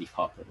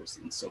leafhoppers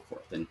and so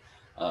forth. And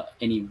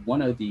any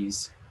one of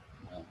these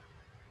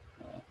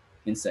uh,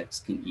 insects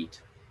can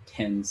eat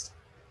tens,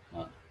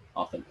 uh,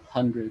 often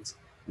hundreds,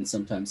 and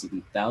sometimes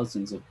even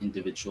thousands of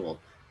individual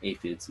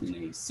aphids in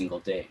a single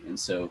day. And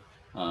so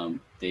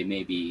they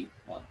may be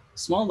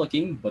small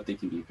looking, but they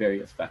can be very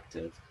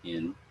effective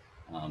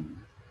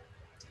um,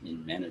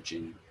 in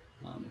managing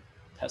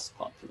pest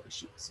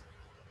populations.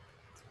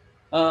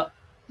 Uh,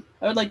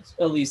 I would like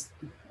to at least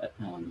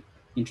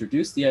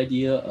introduce the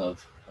idea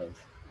of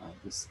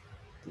this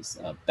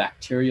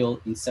bacterial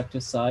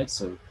insecticide.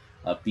 So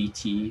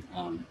BT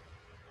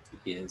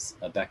is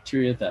a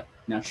bacteria that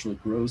naturally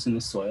grows in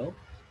the soil,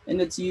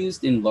 and it's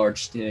used in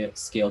large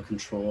scale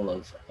control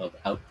of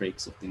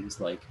outbreaks of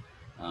things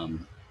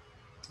um,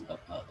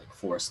 like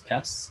forest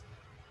pests,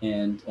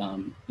 and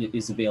it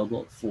is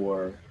available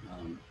for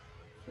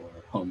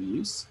home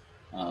use.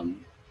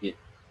 It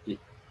it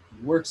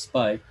works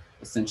by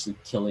essentially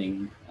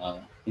killing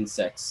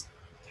insects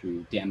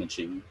through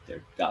damaging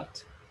their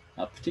gut,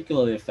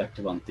 particularly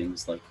effective on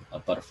things like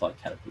butterfly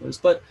caterpillars.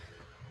 But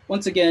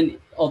once again,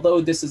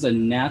 although this is a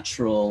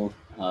natural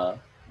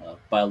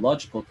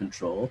biological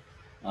control,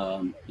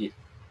 it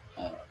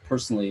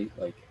personally,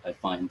 like I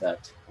find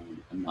that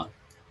I'm not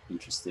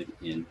interested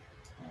in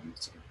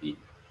sort of the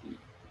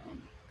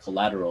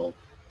collateral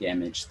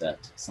damage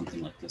that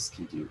something like this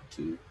can do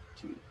to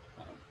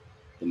um,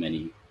 the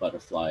many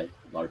butterfly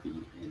larvae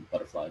and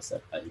butterflies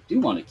that I do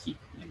want to keep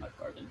in my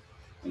garden.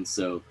 And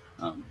so,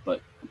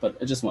 but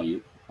I just want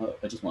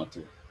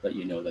to let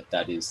you know that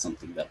that is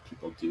something that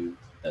people do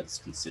that's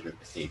considered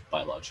a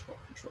biological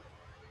control.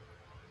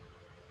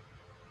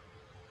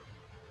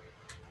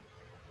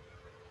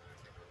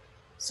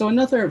 So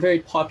another very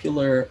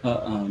popular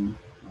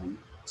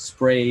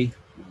spray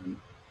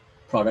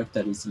product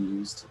that is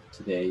used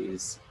today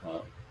is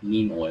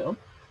neem oil.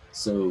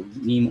 So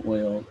neem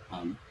oil,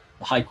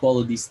 the high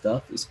quality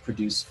stuff is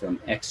produced from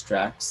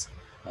extracts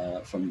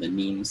from the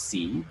neem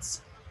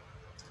seeds,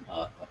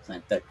 a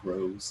plant that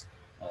grows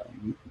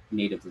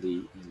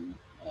natively in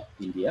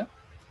India,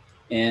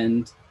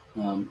 and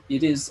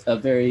it is a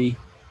very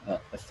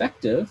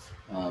effective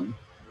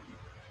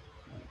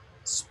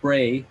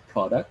spray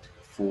product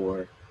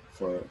for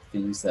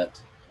things that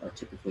are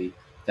typically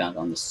found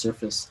on the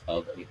surface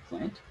of a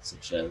plant,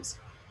 such as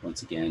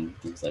once again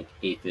things like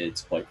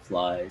aphids,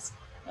 whiteflies,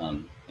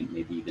 and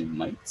maybe even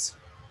mites.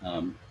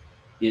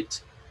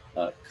 It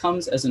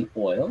comes as an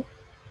oil,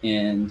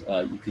 and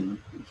you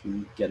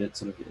can get it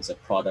sort of as a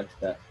product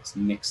that's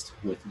mixed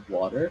with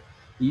water.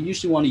 You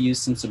usually want to use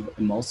some sort of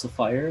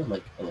emulsifier,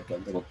 like a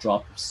little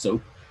drop of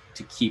soap,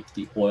 to keep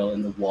the oil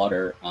and the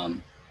water uh,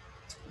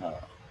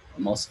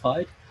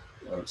 emulsified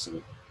or sort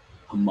of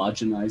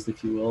homogenized,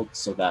 if you will,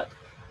 so that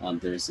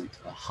there isn't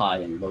a high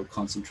and low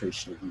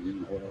concentration of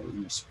neem oil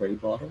in your spray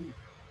bottle.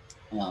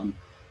 Um,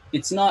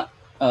 it's not.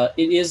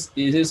 It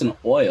is an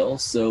oil,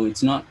 so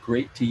it's not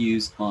great to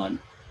use on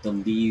the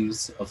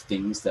leaves of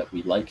things that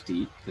we like to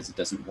eat because it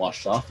doesn't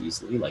wash off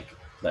easily, like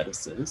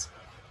lettuces.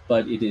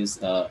 But it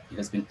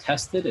has been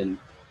tested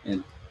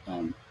and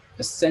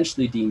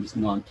essentially deemed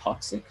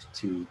non-toxic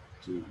to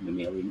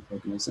mammalian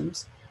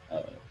organisms.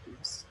 It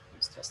was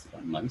tested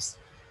on mice,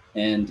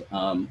 and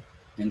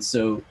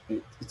so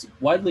it's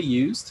widely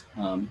used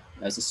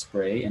as a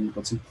spray. And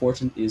what's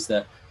important is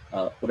that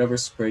whatever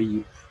spray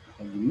you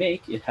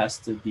make, it has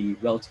to be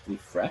relatively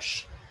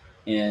fresh,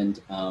 and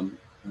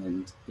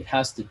it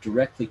has to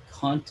directly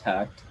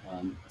contact,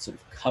 sort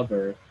of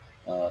cover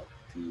uh,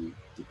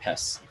 the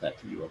pests that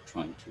you are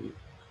trying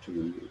to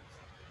remove.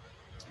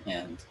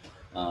 And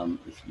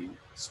if you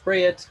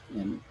spray it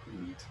and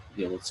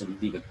be able to sort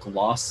of leave a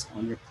gloss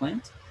on your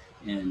plant,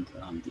 and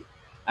the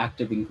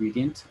active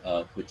ingredient,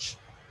 which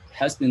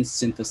has been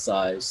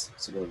synthesized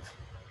sort of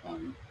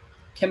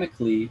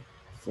chemically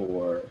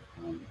for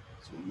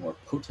sort of more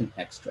potent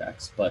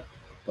extracts. But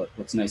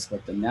what's nice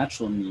about the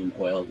natural neem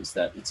oil is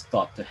that it's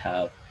thought to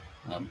have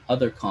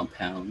other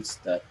compounds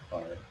that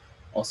are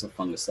also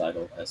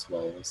fungicidal as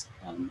well as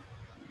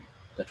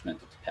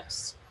detrimental to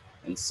pests.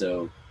 And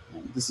so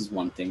this is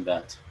one thing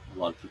that a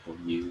lot of people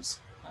use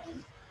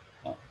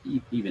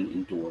even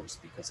indoors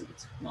because of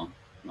its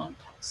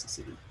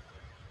non-toxicity.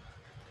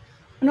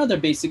 Another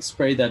basic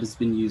spray that has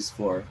been used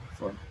for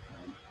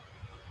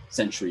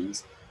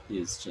centuries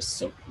is just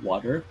soap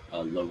water,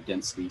 low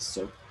density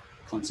soap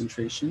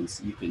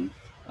concentrations. You can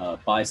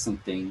buy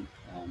something,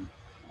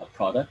 a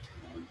product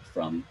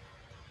from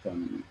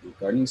your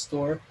gardening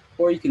store,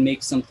 or you can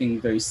make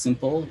something very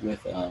simple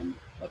with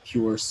a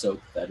pure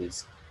soap that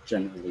is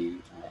generally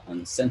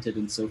unscented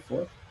and so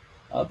forth.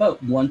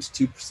 About 1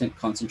 to 2%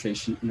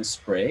 concentration in a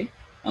spray.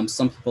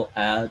 Some people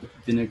add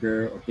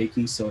vinegar or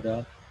baking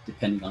soda,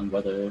 depending on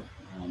whether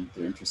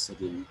they're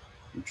interested in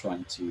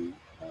trying to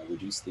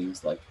reduce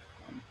things like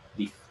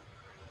leaf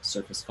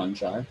surface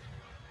fungi.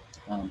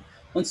 Um,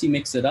 Once you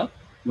mix it up,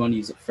 you want to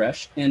use it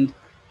fresh. And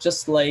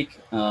just like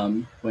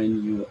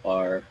when you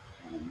are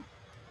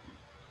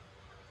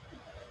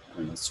I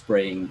don't know,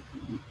 spraying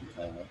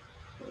uh,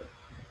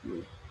 your,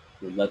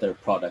 your leather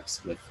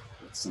products with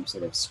some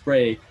sort of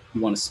spray,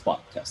 you want to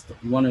spot test it.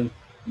 You want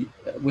to,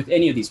 with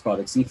any of these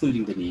products,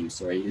 including the neem,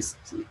 sorry, is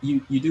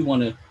you do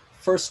want to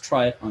first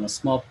try it on a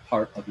small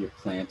part of your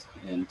plant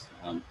and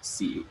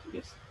see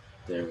if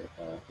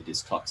it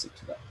is toxic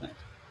to that plant.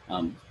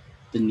 Um,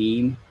 the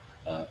neem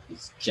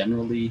is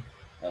generally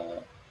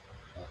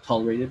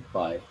tolerated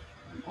by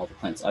all the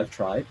plants I've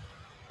tried,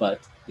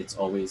 but it's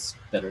always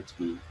better to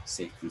be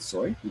safe than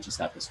sorry. You just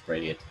have to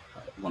spray it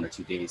 1 or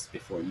 2 days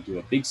before you do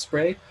a big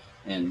spray,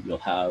 and you'll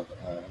have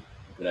a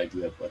good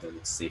idea of whether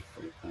it's safe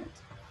for your plant.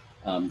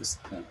 And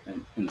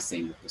the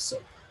same with the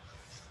soap.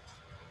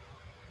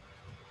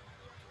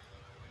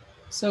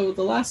 So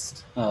the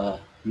last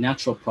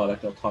natural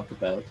product I'll talk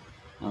about,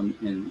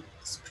 and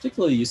it's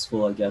particularly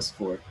useful, I guess,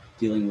 for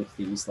dealing with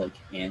things like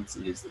ants,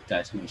 is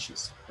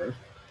diatomaceous earth.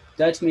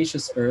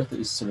 Diatomaceous earth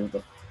is sort of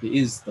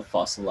the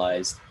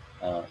fossilized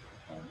uh,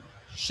 um,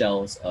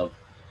 shells of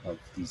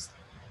these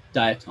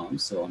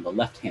diatoms. So on the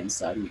left-hand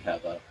side, we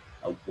have a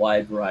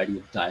wide variety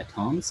of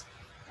diatoms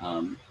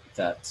um,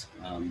 that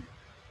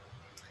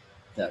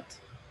that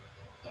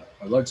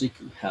are largely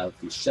have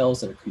these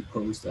shells that are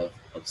composed of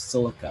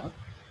silica.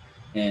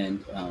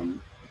 And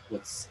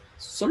what's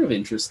sort of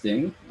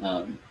interesting,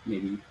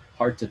 maybe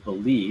hard to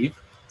believe,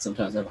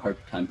 sometimes I have a hard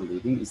time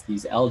believing, is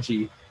these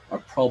algae are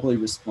probably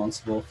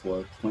responsible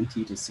for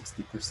 20 to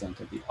 60%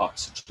 of the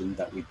oxygen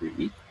that we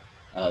breathe.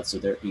 So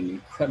they're in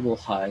incredible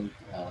high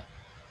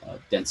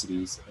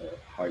densities,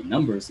 high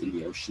numbers in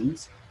the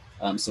oceans.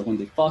 So when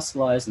they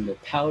fossilize and they're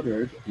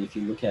powdered, and if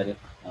you look at it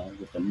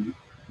with a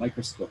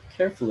microscope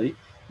carefully,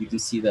 you can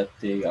see that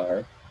they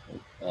are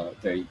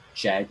very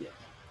jagged.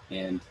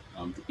 And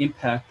the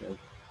impact of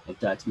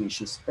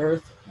diatomaceous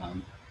earth,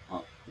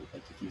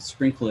 like if you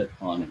sprinkle it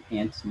on an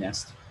ant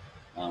nest,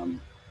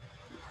 um,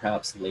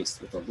 perhaps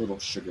laced with a little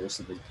sugar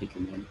so they take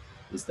them in,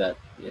 is that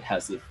it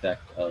has the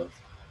effect of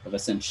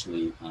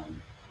essentially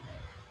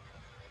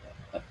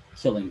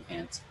killing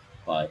ants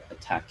by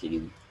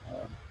attacking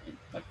and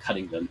by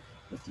cutting them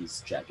with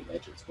these jagged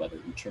edges, whether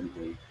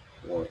internally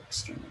or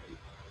externally.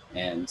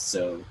 And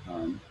so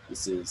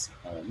this is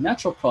a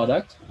natural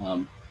product.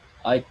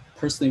 I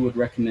personally would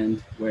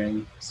recommend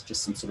wearing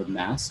just some sort of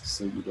mask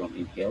so you don't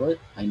inhale it.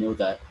 I know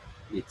that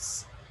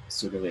it's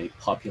sort of a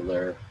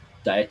popular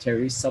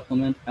dietary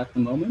supplement at the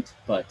moment,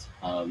 but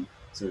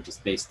sort of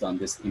just based on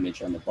this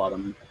image on the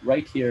bottom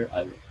right here,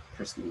 I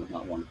personally would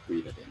not want to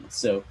breathe it in.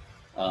 So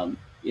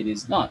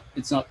it's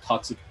not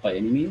toxic by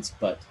any means,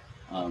 but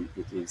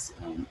it is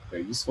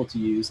very useful to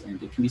use,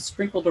 and it can be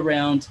sprinkled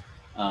around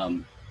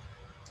um,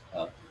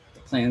 the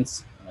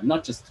plants,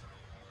 not just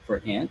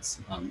for ants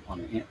on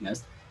an ant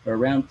nest, but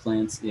around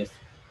plants if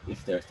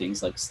there are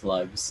things like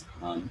slugs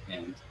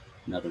and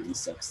other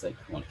insects that you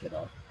want to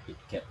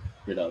get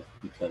rid of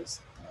because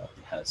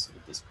it has sort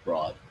of this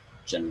broad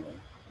general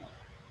uh,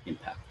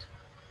 impact.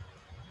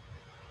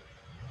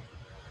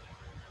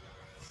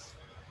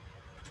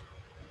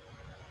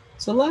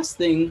 So the last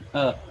thing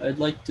I'd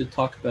like to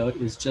talk about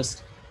is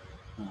just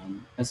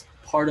as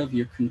part of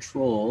your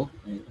control,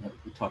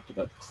 we talked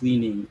about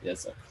cleaning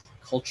as a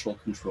cultural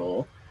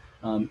control,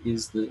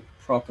 is the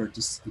proper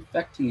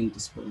disinfecting and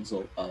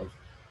disposal of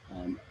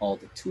all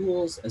the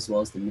tools as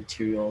well as the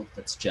material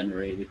that's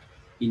generated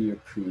in your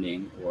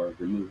pruning or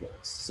removals.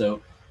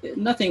 So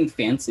nothing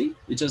fancy.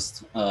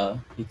 It's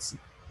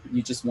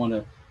you just want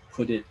to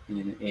put it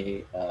in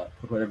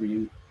put whatever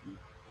you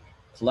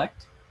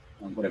collect,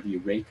 whatever you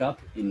rake up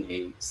in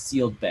a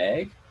sealed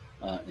bag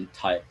and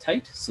tie it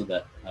tight so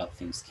that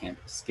things can't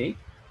escape.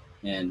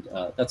 And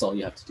that's all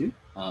you have to do.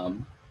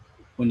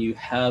 When you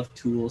have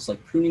tools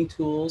like pruning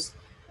tools,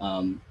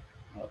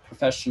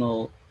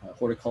 professional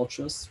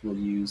horticulturists will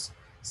use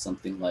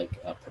something like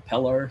a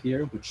propeller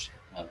here, which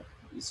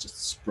is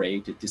just spray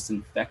to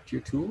disinfect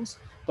your tools.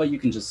 But you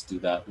can just do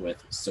that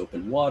with soap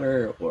and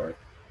water or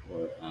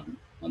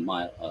a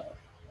mild,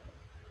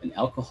 an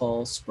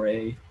alcohol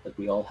spray that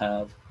we all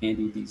have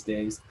handy these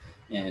days.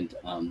 And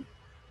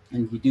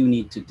you do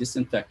need to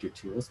disinfect your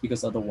tools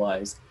because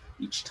otherwise,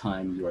 each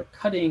time you are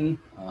cutting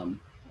a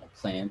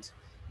plant,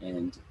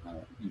 and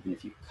even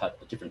if you cut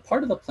a different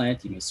part of the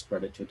plant, you may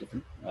spread it to a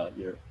different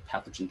your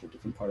pathogen to a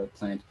different part of the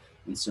plant.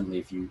 And certainly,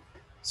 if you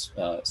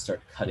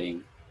start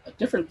cutting a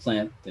different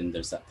plant, then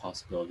there's that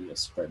possibility of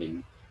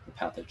spreading the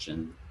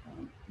pathogen,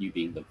 you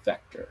being the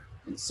vector.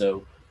 And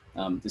so,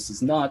 this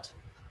is not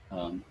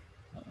um,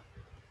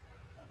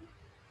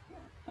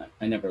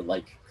 I never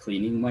like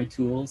cleaning my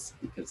tools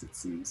because it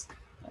seems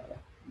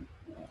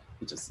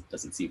it just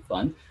doesn't seem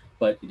fun.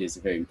 But it is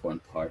a very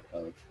important part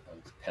of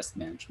pest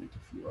management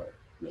if you are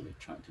really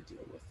trying to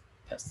deal with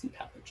pests and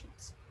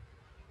pathogens.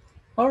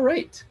 All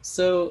right,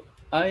 so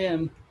I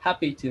am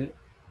happy to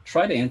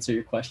try to answer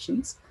your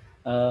questions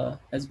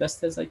as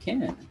best as I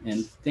can,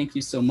 and thank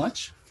you so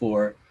much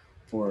for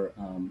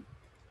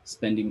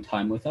spending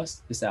time with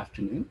us this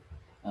afternoon.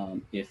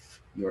 If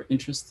you're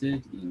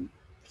interested in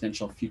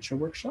potential future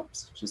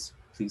workshops, just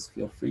please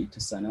feel free to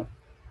sign up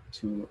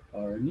to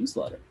our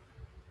newsletter.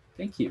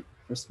 Thank you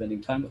for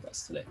spending time with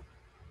us today.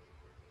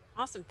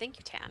 Awesome. Thank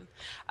you, Tan.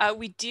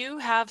 We do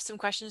have some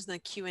questions in the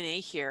Q&A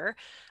here.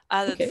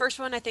 The Okay. first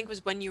one, I think,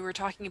 was when you were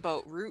talking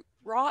about root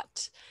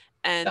rot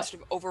and Yeah.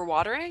 sort of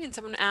overwatering, and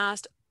someone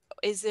asked,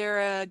 is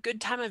there a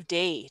good time of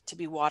day to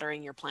be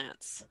watering your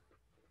plants?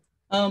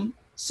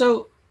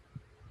 So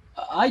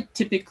I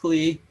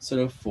typically,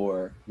 sort of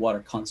for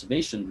water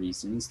conservation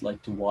reasons,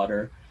 like to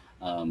water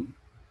um,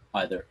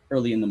 either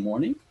early in the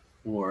morning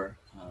or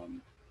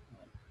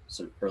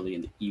sort of early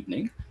in the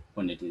evening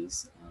when it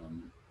is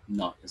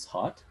not as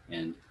hot,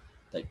 and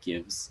that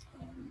gives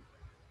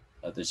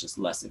there's just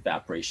less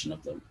evaporation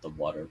of the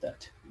water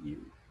that you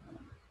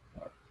um,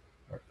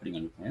 are putting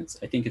on your plants.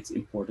 I think it's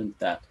important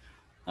that,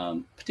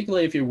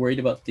 particularly if you're worried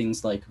about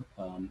things like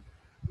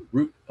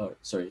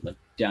like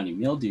downy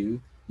mildew,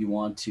 you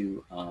want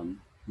to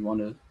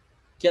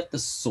get the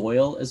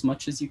soil as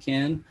much as you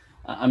can.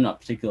 I'm not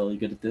particularly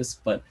good at this,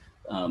 but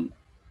um,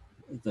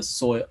 the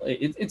soil.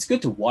 It's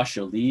good to wash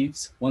your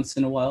leaves once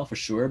in a while for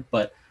sure,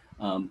 but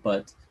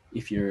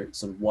if you're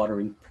sort of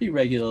watering pretty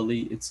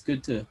regularly, it's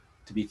good to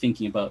be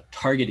thinking about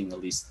targeting at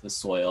least the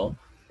soil.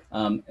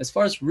 As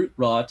far as root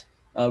rot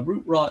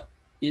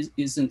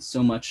isn't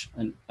so much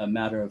a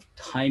matter of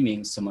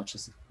timing so much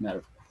as a matter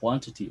of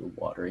quantity of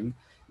watering,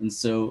 and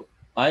so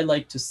I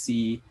like to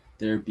see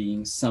there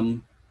being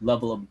some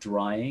level of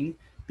drying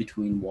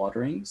between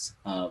waterings,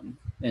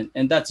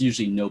 and that's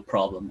usually no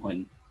problem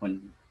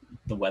when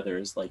the weather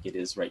is like it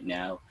is right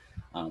now,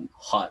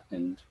 hot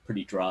and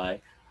pretty dry.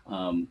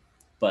 Um,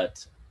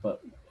 but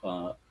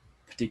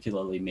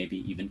particularly maybe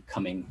even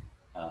coming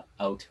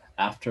out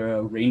after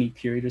a rainy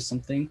period or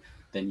something,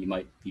 then you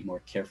might be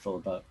more careful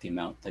about the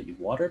amount that you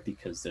water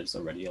because there's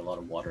already a lot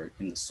of water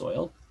in the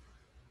soil.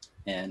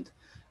 And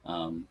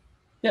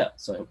yeah,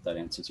 so I hope that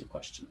answers your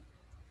question.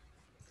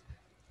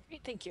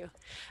 Great, thank you.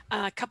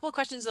 A couple of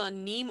questions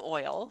on neem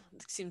oil.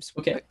 It seems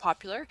Okay. quite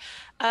popular.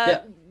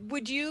 Yeah.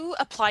 Would you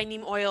apply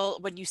neem oil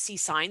when you see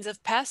signs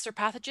of pests or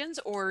pathogens,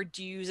 or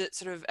do you use it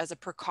sort of as a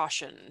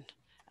precaution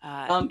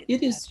Um,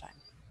 it ahead of is time?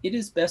 it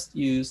is best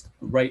used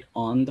right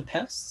on the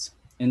pests,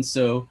 and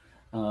so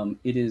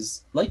it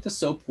is like the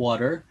soap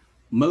water.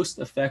 most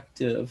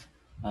effective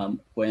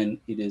when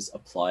it is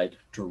applied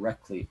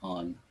directly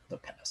on the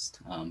pest.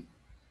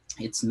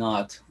 It's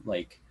not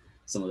like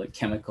some of the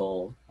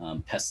chemical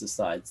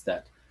pesticides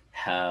that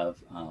have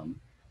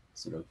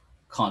sort of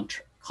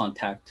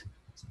contact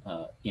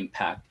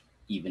impact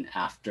even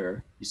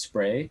after you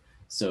spray.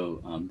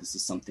 So this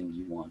is something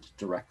you want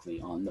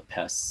directly on the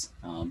pests.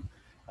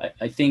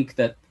 I think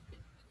that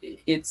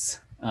it's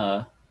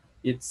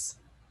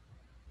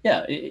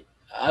yeah,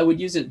 I would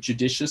use it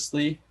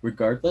judiciously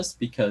regardless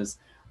because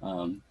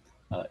um,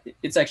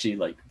 it's actually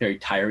like very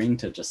tiring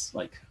to just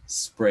like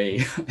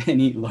spray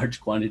any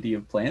large quantity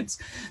of plants.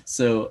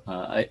 So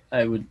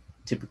I would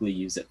typically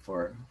use it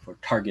for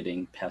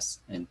targeting pests,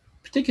 and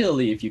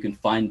particularly if you can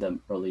find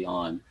them early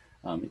on,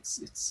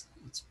 it's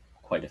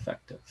quite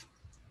effective.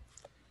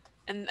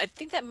 And I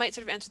think that might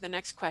sort of answer the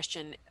next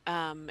question.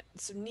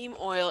 So neem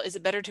oil, is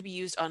it better to be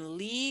used on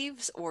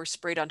leaves or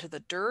sprayed onto the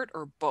dirt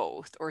or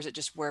both? Or is it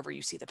just wherever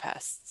you see the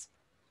pests?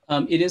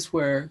 It is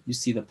where you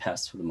see the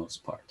pests for the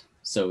most part.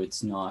 So uh,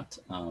 it's not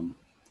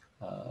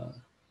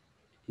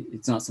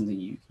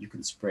something you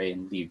can spray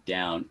and leave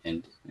down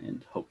and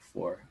hope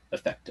for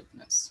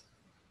effectiveness.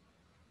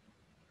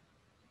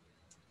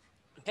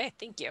 Okay,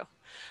 thank you.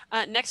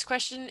 Next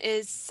question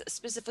is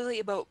specifically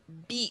about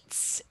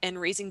beets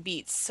and raising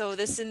beets. So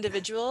this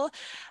individual,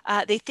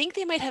 they think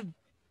they might have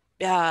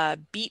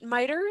beet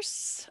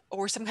miters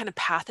or some kind of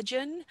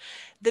pathogen.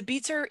 The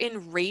beets are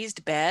in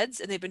raised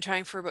beds and they've been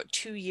trying for about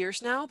 2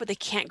 years now, but they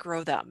can't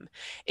grow them.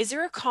 Is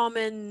there a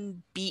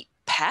common beet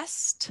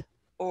pest,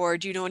 or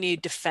do you know any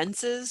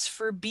defenses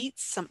for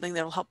beets, something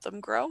that'll help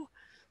them grow?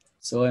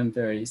 So I'm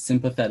very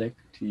sympathetic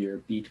to your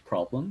beet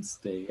problems.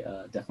 They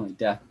definitely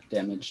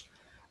damaged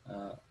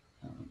uh,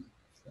 um,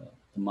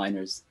 the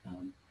miners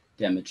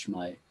damaged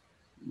my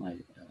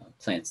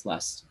plants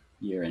last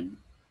year and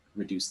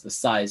reduced the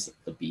size of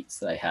the beets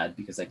that I had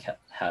because I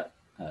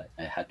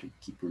had to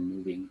keep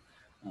removing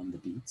the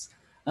beets.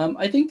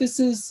 I think this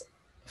is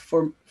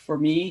for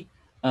me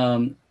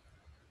um,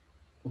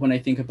 when I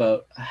think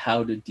about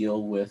how to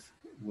deal with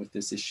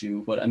this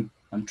issue. What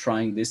I'm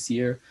trying this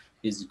year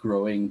is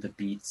growing the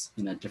beets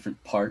in a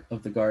different part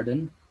of the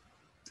garden.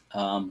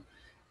 Um,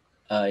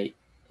 I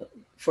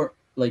for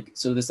like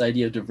so this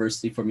idea of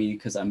diversity for me,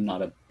 because I'm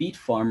not a beet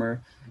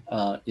farmer,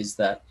 is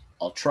that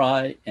I'll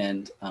try,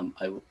 and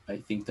I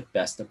think the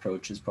best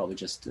approach is probably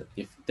just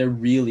if they're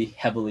really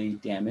heavily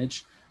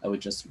damaged, I would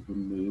just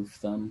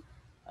remove them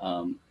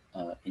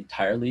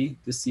entirely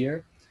this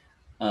year.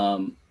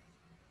 Um,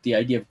 the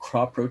idea of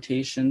crop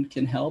rotation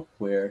can help,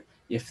 where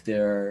if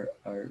there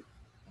are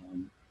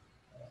um,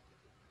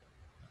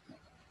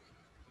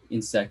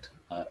 insect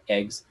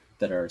eggs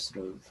that are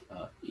sort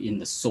of in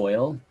the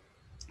soil,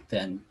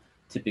 then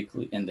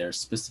typically, and they're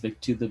specific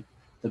to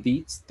the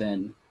beets,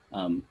 then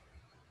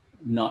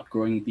not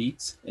growing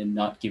beets and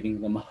not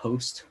giving them a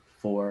host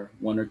for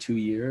 1 or 2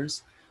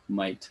 years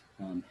might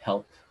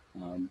help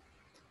um,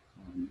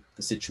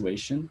 the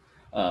situation.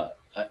 I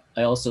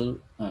also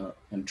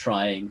am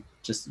trying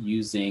just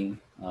using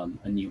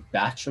a new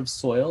batch of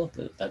soil.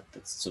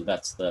 So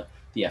that's the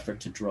effort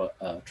to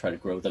try to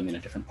grow them in a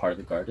different part of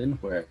the garden,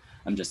 where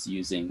I'm just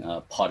using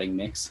a potting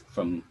mix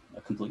from a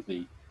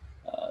completely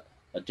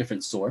a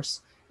different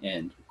source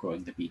and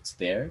growing the beets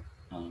there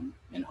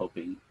and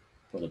hoping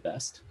for the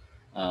best.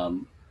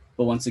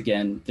 But once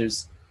again,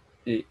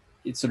 it,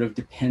 it sort of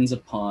depends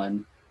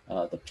upon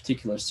the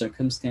particular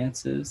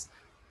circumstances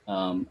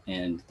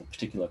and the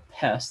particular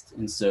pest.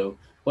 And so,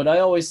 what I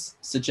always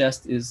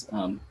suggest is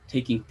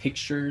taking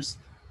pictures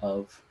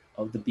of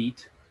the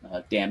beet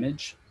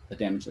damage, the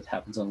damage that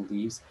happens on the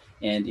leaves.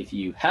 And if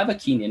you have a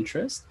keen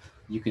interest,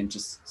 you can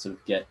just sort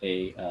of get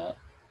a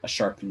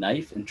sharp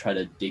knife and try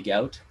to dig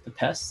out the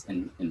pests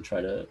and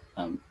try to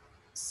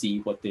see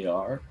what they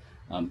are,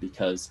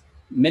 because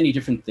many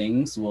different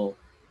things will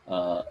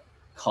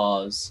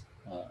cause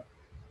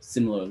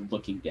similar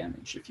looking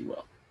damage, if you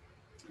will.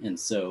 And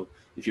so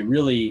if you're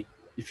really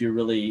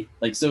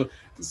like so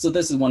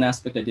this is one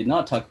aspect I did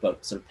not talk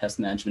about sort of pest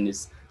management.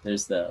 Is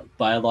there's the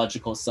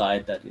biological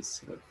side that is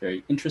sort of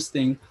very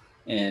interesting,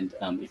 and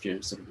if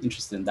you're sort of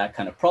interested in that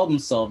kind of problem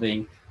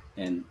solving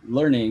and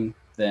learning,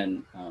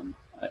 then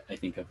I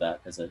think of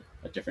that as a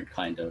different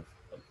kind of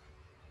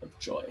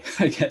joy,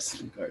 I guess,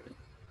 in gardening.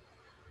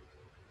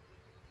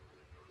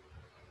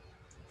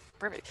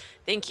 Perfect.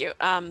 Thank you.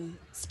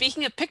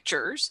 Speaking of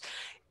pictures,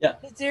 Yeah.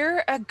 is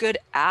there a good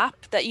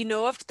app that you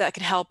know of that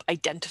can help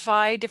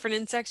identify different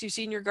insects you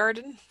see in your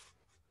garden?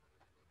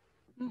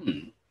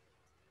 Hmm.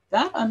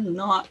 That I'm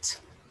not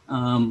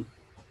um,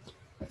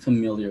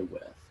 familiar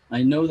with.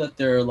 I know that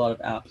there are a lot of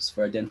apps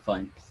for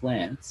identifying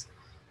plants.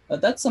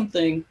 That's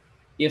something,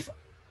 if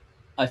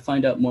I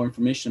find out more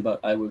information about,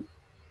 I would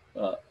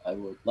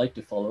like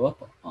to follow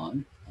up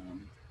on,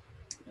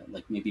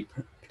 like maybe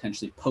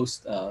potentially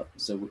post.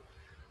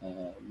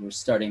 We're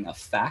starting a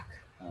FAQ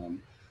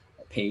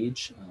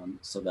page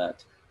so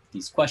that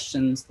these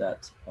questions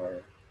that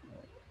are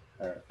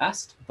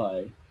asked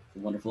by the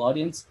wonderful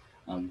audience,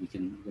 we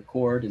can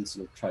record and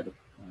sort of try to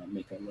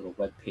make a little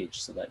web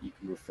page so that you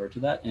can refer to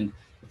that. And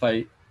if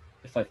I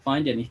if I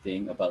find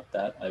anything about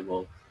that,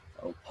 I'll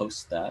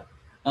post that.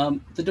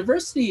 The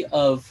diversity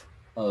of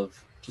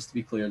just to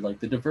be clear, like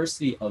the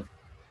diversity of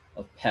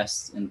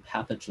pests and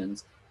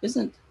pathogens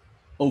isn't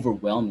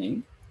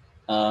overwhelming.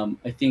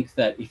 I think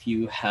that if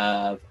you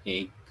have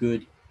a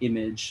good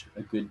image,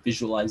 a good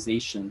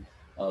visualization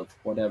of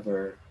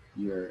whatever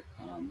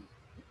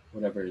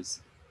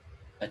is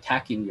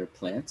attacking your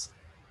plants,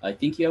 I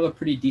think you have a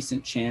pretty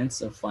decent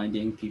chance of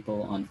finding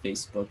people on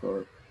Facebook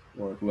or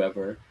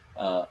whoever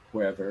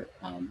wherever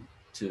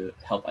to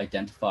help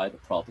identify the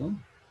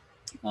problem.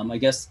 I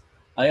guess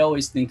I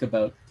always think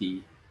about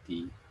the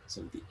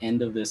sort of the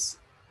end of this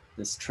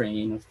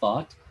train of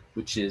thought,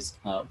 which is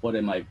what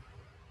am I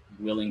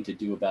willing to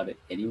do about it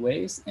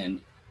anyways?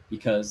 And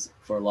because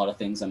for a lot of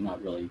things, I'm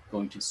not really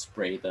going to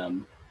spray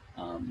them.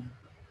 Um,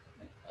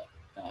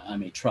 I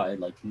may try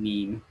like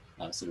neem,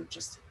 sort of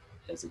just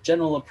as a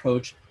general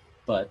approach,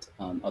 but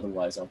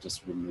otherwise I'll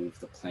just remove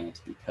the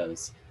plant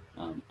because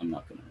I'm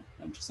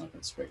just not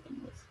gonna spray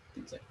them with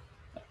things like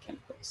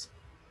chemicals.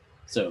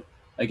 So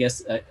I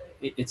guess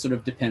it sort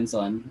of depends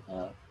on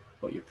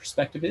what your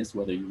perspective is,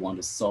 whether you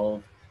want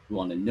to you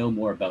want to know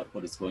more about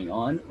what is going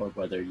on, or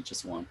whether you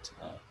just want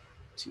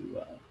to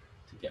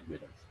get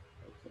rid of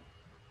the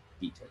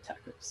beta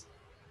attackers.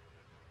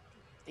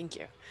 Thank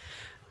you.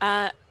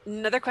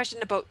 Another question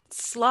about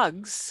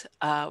slugs,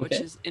 which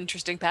Okay. is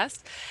interesting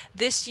pest.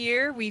 This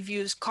year we've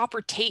used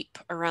copper tape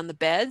around the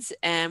beds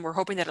and we're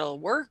hoping that it'll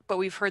work, but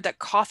we've heard that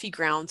coffee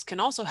grounds can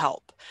also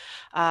help.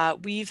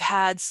 We've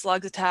had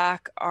slugs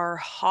attack our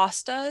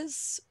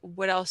hostas.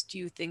 What else do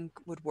you think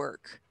would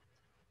work?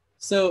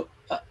 So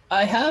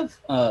I have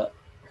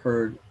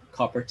heard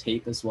copper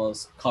tape as well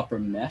as copper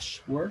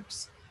mesh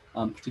works,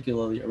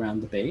 particularly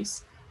around the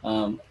base.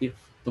 If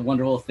the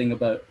wonderful thing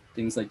about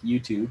things like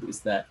YouTube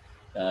is that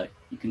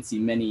you can see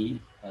many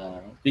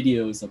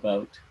videos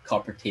about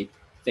copper tape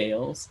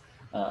fails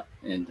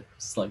and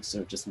slugs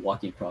sort of just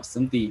walking across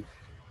them.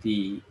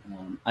 The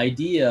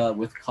idea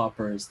with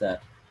copper is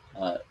that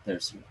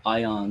there's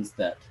ions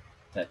that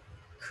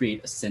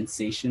create a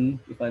sensation,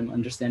 if I'm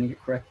understanding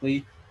it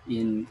correctly,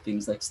 in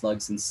things like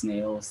slugs and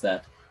snails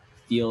that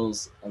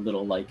feels a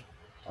little like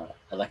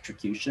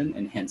electrocution,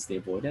 and hence they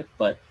avoid it.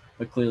 But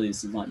clearly,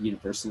 this is not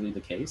universally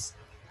the case.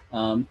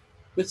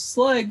 With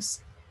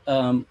slugs,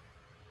 um,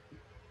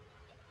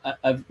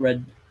 I've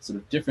read sort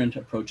of different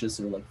approaches,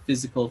 sort of like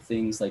physical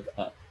things, like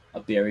a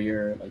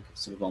barrier, like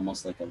sort of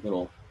almost like a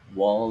little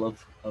wall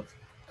of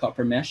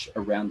copper mesh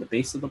around the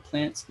base of the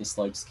plant, so the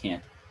slugs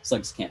can't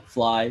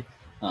fly.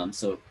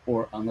 So,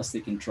 or unless they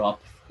can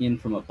drop in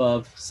from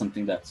above,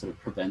 something that sort of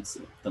prevents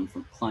them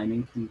from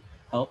climbing can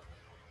help.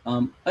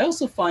 I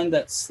also find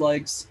that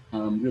slugs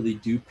really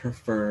do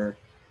prefer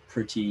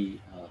pretty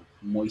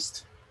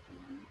moist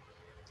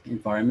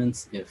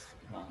environments if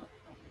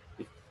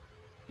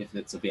if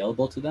it's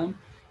available to them.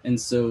 And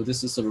so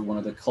this is sort of one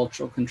of the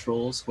cultural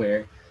controls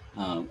where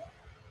um,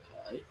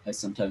 I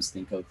sometimes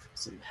think of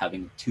sort of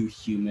having too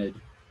humid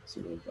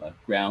sort of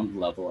ground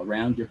level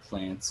around your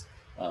plants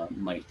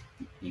might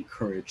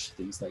encourage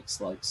things like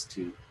slugs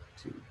to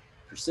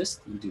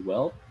persist and do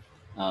well.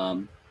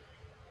 Um,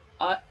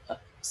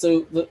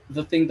 so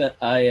the thing that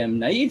I am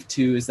naive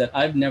to is that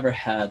I've never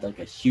had like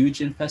a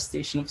huge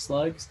infestation of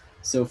slugs.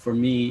 So for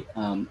me,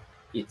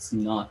 it's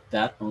not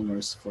that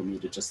onerous for me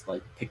to just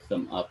like pick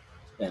them up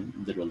and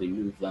literally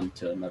move them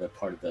to another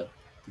part of the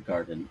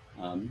garden.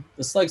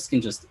 The slugs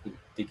can just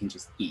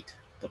eat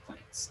the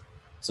plants,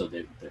 so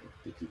they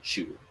can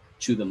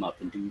chew them up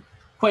and do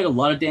quite a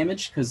lot of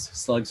damage because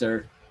slugs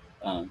are,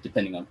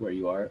 depending on where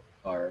you are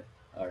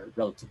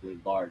relatively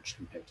large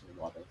compared to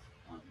a lot of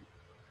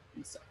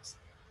insects.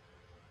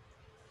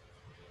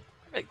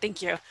 Right,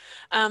 thank you.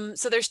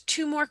 So there's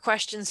two more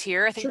questions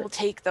here. I think Sure. we'll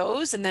take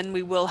those and then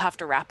we will have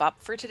to wrap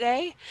up for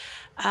today.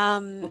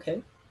 Um,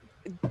 Okay.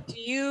 do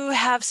you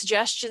have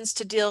suggestions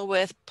to deal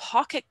with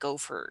pocket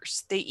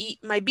gophers? They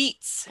eat my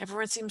beets.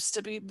 Everyone seems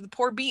to be the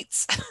poor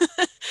beets.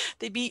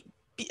 They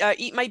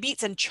eat my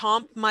beets and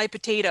chomp my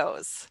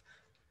potatoes.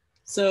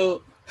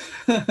 So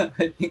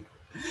I think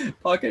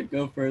pocket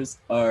gophers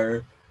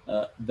are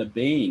the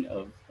bane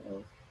of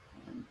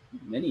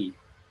many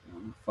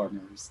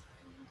farmers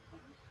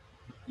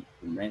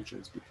and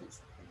ranchers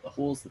because of the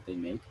holes that they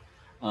make.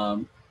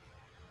 Um,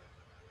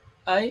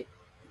 I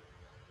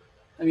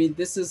I mean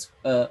this is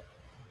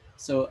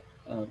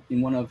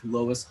in one of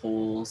Lois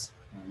Hole's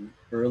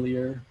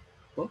earlier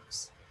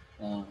books,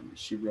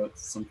 she wrote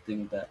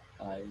something that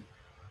I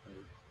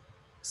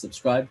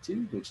subscribe to,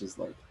 which is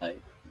like I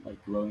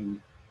like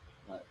growing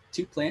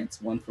two plants,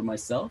 one for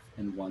myself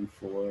and one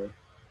for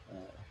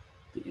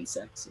the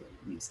insects, or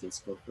in this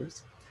case,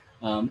 gophers.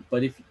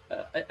 But if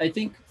I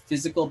think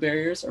physical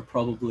barriers are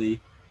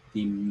probably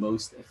the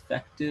most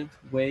effective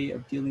way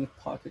of dealing with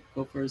pocket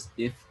gophers,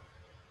 if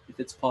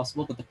it's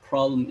possible. But the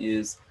problem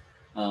is,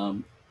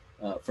 um,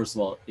 first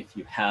of all, if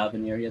you have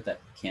an area that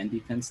can be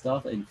fenced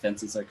off, and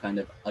fences are kind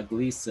of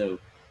ugly, so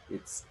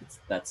it's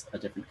that's a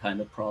different kind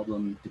of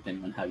problem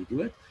depending on how you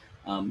do it.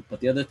 But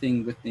the other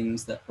thing with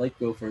things that like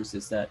gophers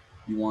is that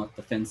you want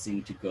the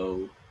fencing to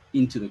go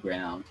into the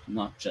ground,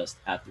 not just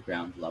at the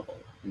ground level.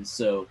 And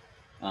so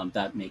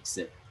that makes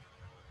it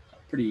a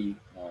pretty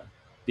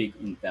big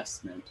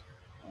investment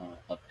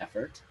of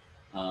effort.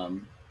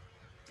 Um,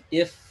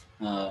 if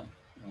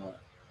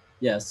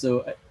yeah,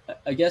 so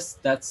I guess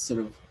that's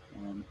sort of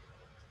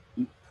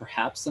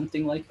perhaps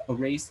something like a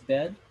raised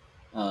bed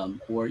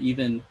or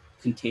even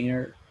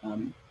container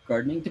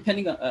gardening,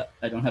 depending on,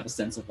 I don't have a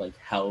sense of like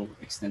how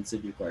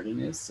extensive your garden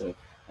is. So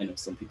I know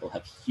some people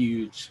have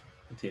huge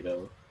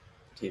potato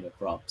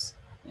crops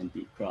and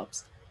beet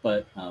crops,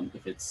 but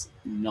if it's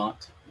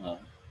not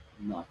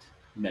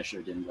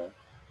measured in the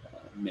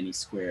many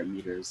square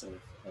meters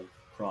of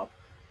crop,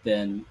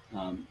 then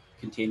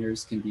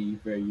containers can be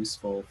very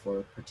useful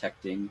for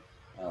protecting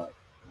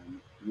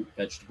root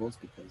vegetables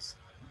because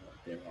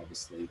they're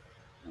obviously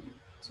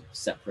sort of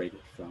separated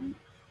from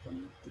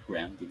the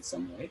ground in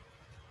some way.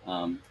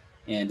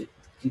 And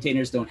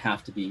containers don't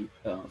have to be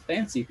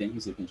fancy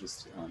things. You can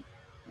just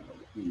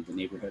in the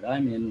neighborhood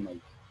I'm in, like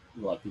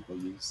a lot of people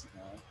use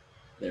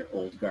their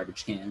old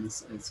garbage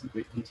cans as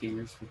great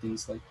containers for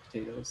things like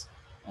potatoes.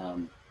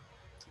 Um,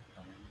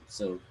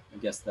 so I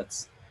guess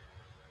that's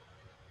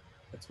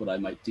what I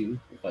might do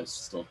if I was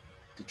still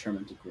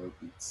determined to grow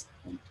beets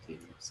and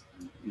potatoes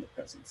in the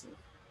presence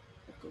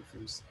of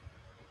gophers.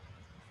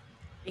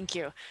 Thank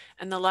you.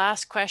 And the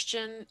last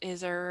question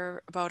is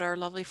about our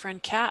lovely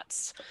friend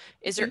cats.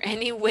 Is there Okay.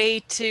 any way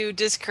to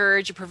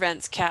discourage or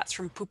prevent cats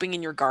from pooping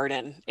in your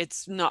garden?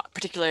 It's not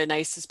particularly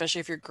nice, especially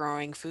if you're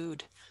growing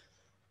food.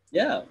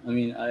 Yeah, I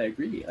mean, I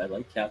agree. I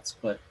like cats,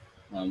 but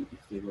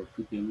if they were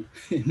pooping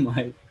in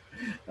my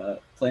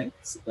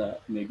plants,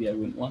 maybe I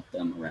wouldn't want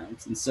them around.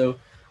 And so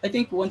I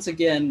think once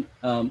again,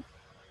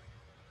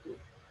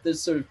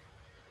 there's sort of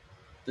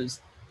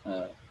there's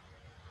uh,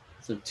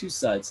 sort of two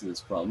sides to this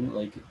problem,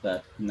 like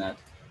that. In that,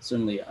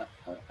 certainly,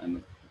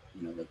 I'm,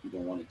 like you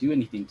don't want to do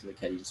anything to the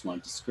cat; you just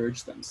want to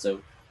discourage them.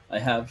 So I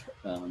have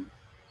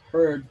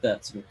heard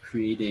that sort of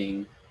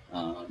creating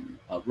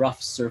a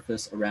rough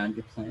surface around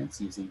your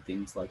plants using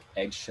things like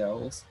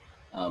eggshells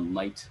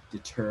might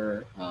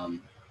deter.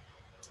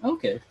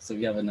 Okay, so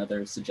we have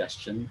another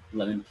suggestion: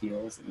 lemon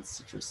peels and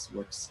citrus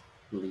works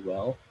really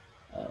well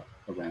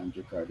around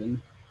your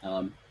garden.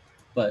 Um,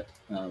 but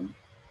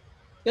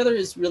the other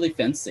is really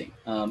fencing.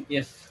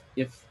 If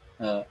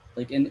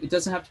like, and it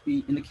doesn't have to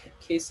be in the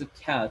case of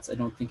cats. I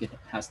don't think it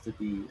has to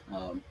be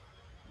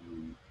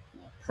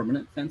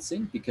permanent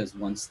fencing because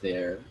once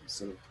they're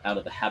sort of out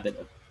of the habit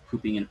of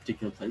pooping in a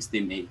particular place, they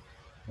may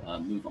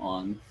move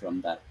on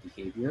from that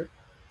behavior.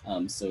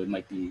 So it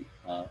might be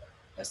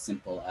as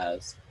simple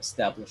as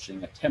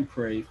establishing a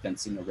temporary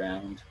fencing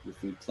around your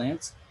food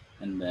plants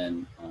and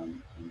then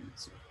and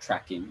sort of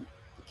tracking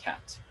the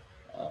cat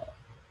uh,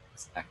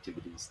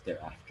 activities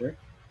thereafter.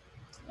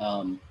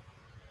 Um,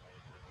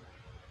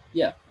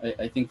 yeah,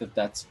 I think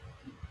that's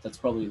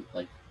probably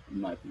like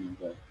in my opinion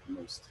the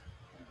most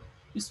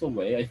useful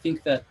way. I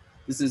think that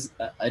this is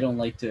I don't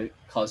like to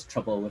cause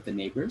trouble with the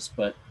neighbors,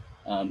 but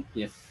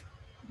if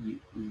you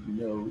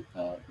know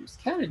whose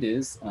cat it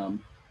is, I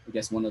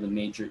guess one of the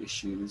major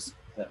issues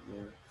that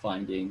we're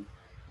finding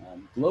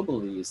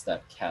globally is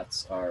that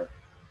cats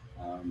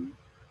um,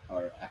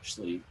 are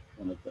actually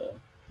one of the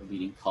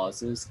leading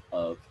causes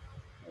of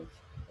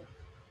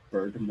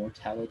bird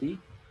mortality,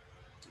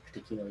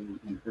 particularly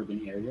in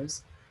urban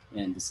areas.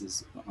 And this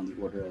is on the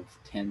order of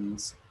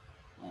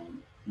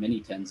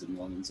many tens of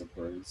millions of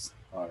birds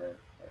are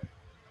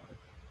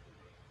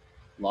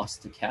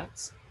lost to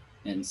cats.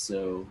 And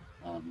so,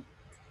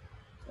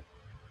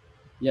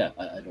 yeah,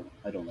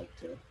 I don't like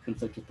to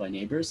conflict with my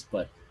neighbors,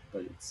 but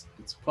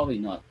it's probably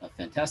not a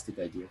fantastic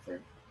idea for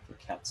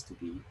cats to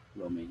be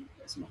roaming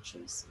as much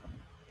as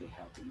they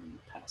have been in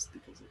the past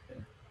because of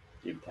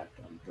the impact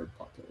on bird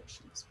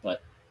populations.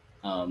 But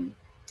um,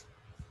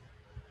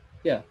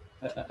 yeah,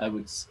 I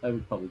would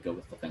probably go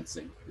with the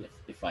fencing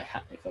if I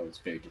was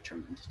very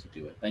determined to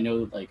do it. I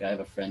know like I have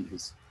a friend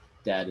whose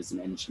dad is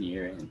an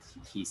engineer and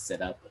he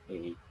set up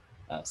a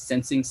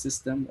sensing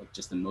system, like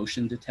just a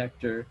motion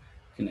detector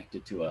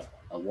connected to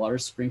a water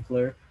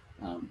sprinkler.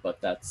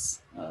 But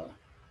that's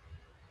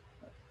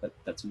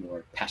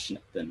more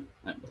passionate than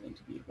I'm willing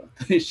to be about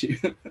the issue.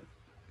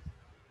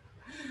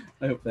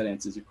 I hope that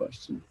answers your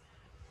question.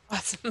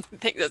 Awesome. I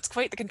think that's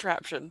quite the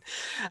contraption.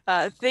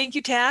 Thank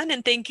you, Tan,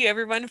 and thank you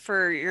everyone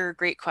for your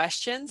great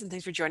questions and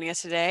thanks for joining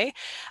us today.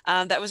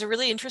 That was a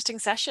really interesting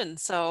session.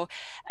 So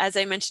as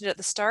I mentioned at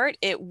the start,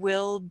 it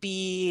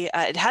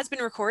has been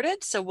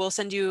recorded, so we'll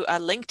send you a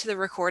link to the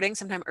recording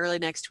sometime early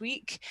next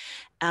week.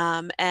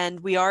 And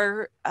we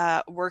are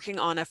working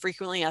on a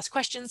frequently asked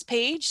questions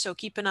page, so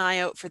keep an eye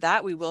out for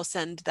that. We will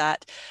send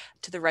that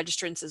to the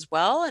registrants as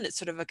well, and it's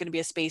sort of going to be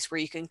a space where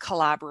you can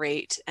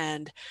collaborate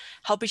and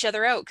help each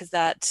other out, because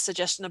that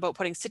suggestion about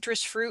putting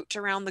citrus fruit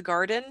around the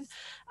garden,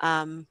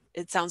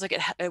 it sounds like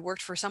it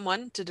worked for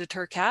someone to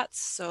deter cats,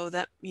 so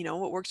that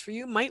what works for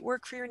you might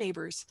work for your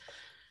neighbors.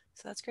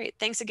 So that's great.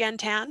 Thanks again,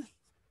 Tan,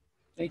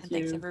 Thank and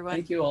thanks you. everyone.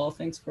 Thank you all.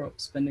 Thanks for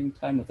spending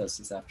time with us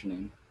this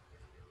afternoon.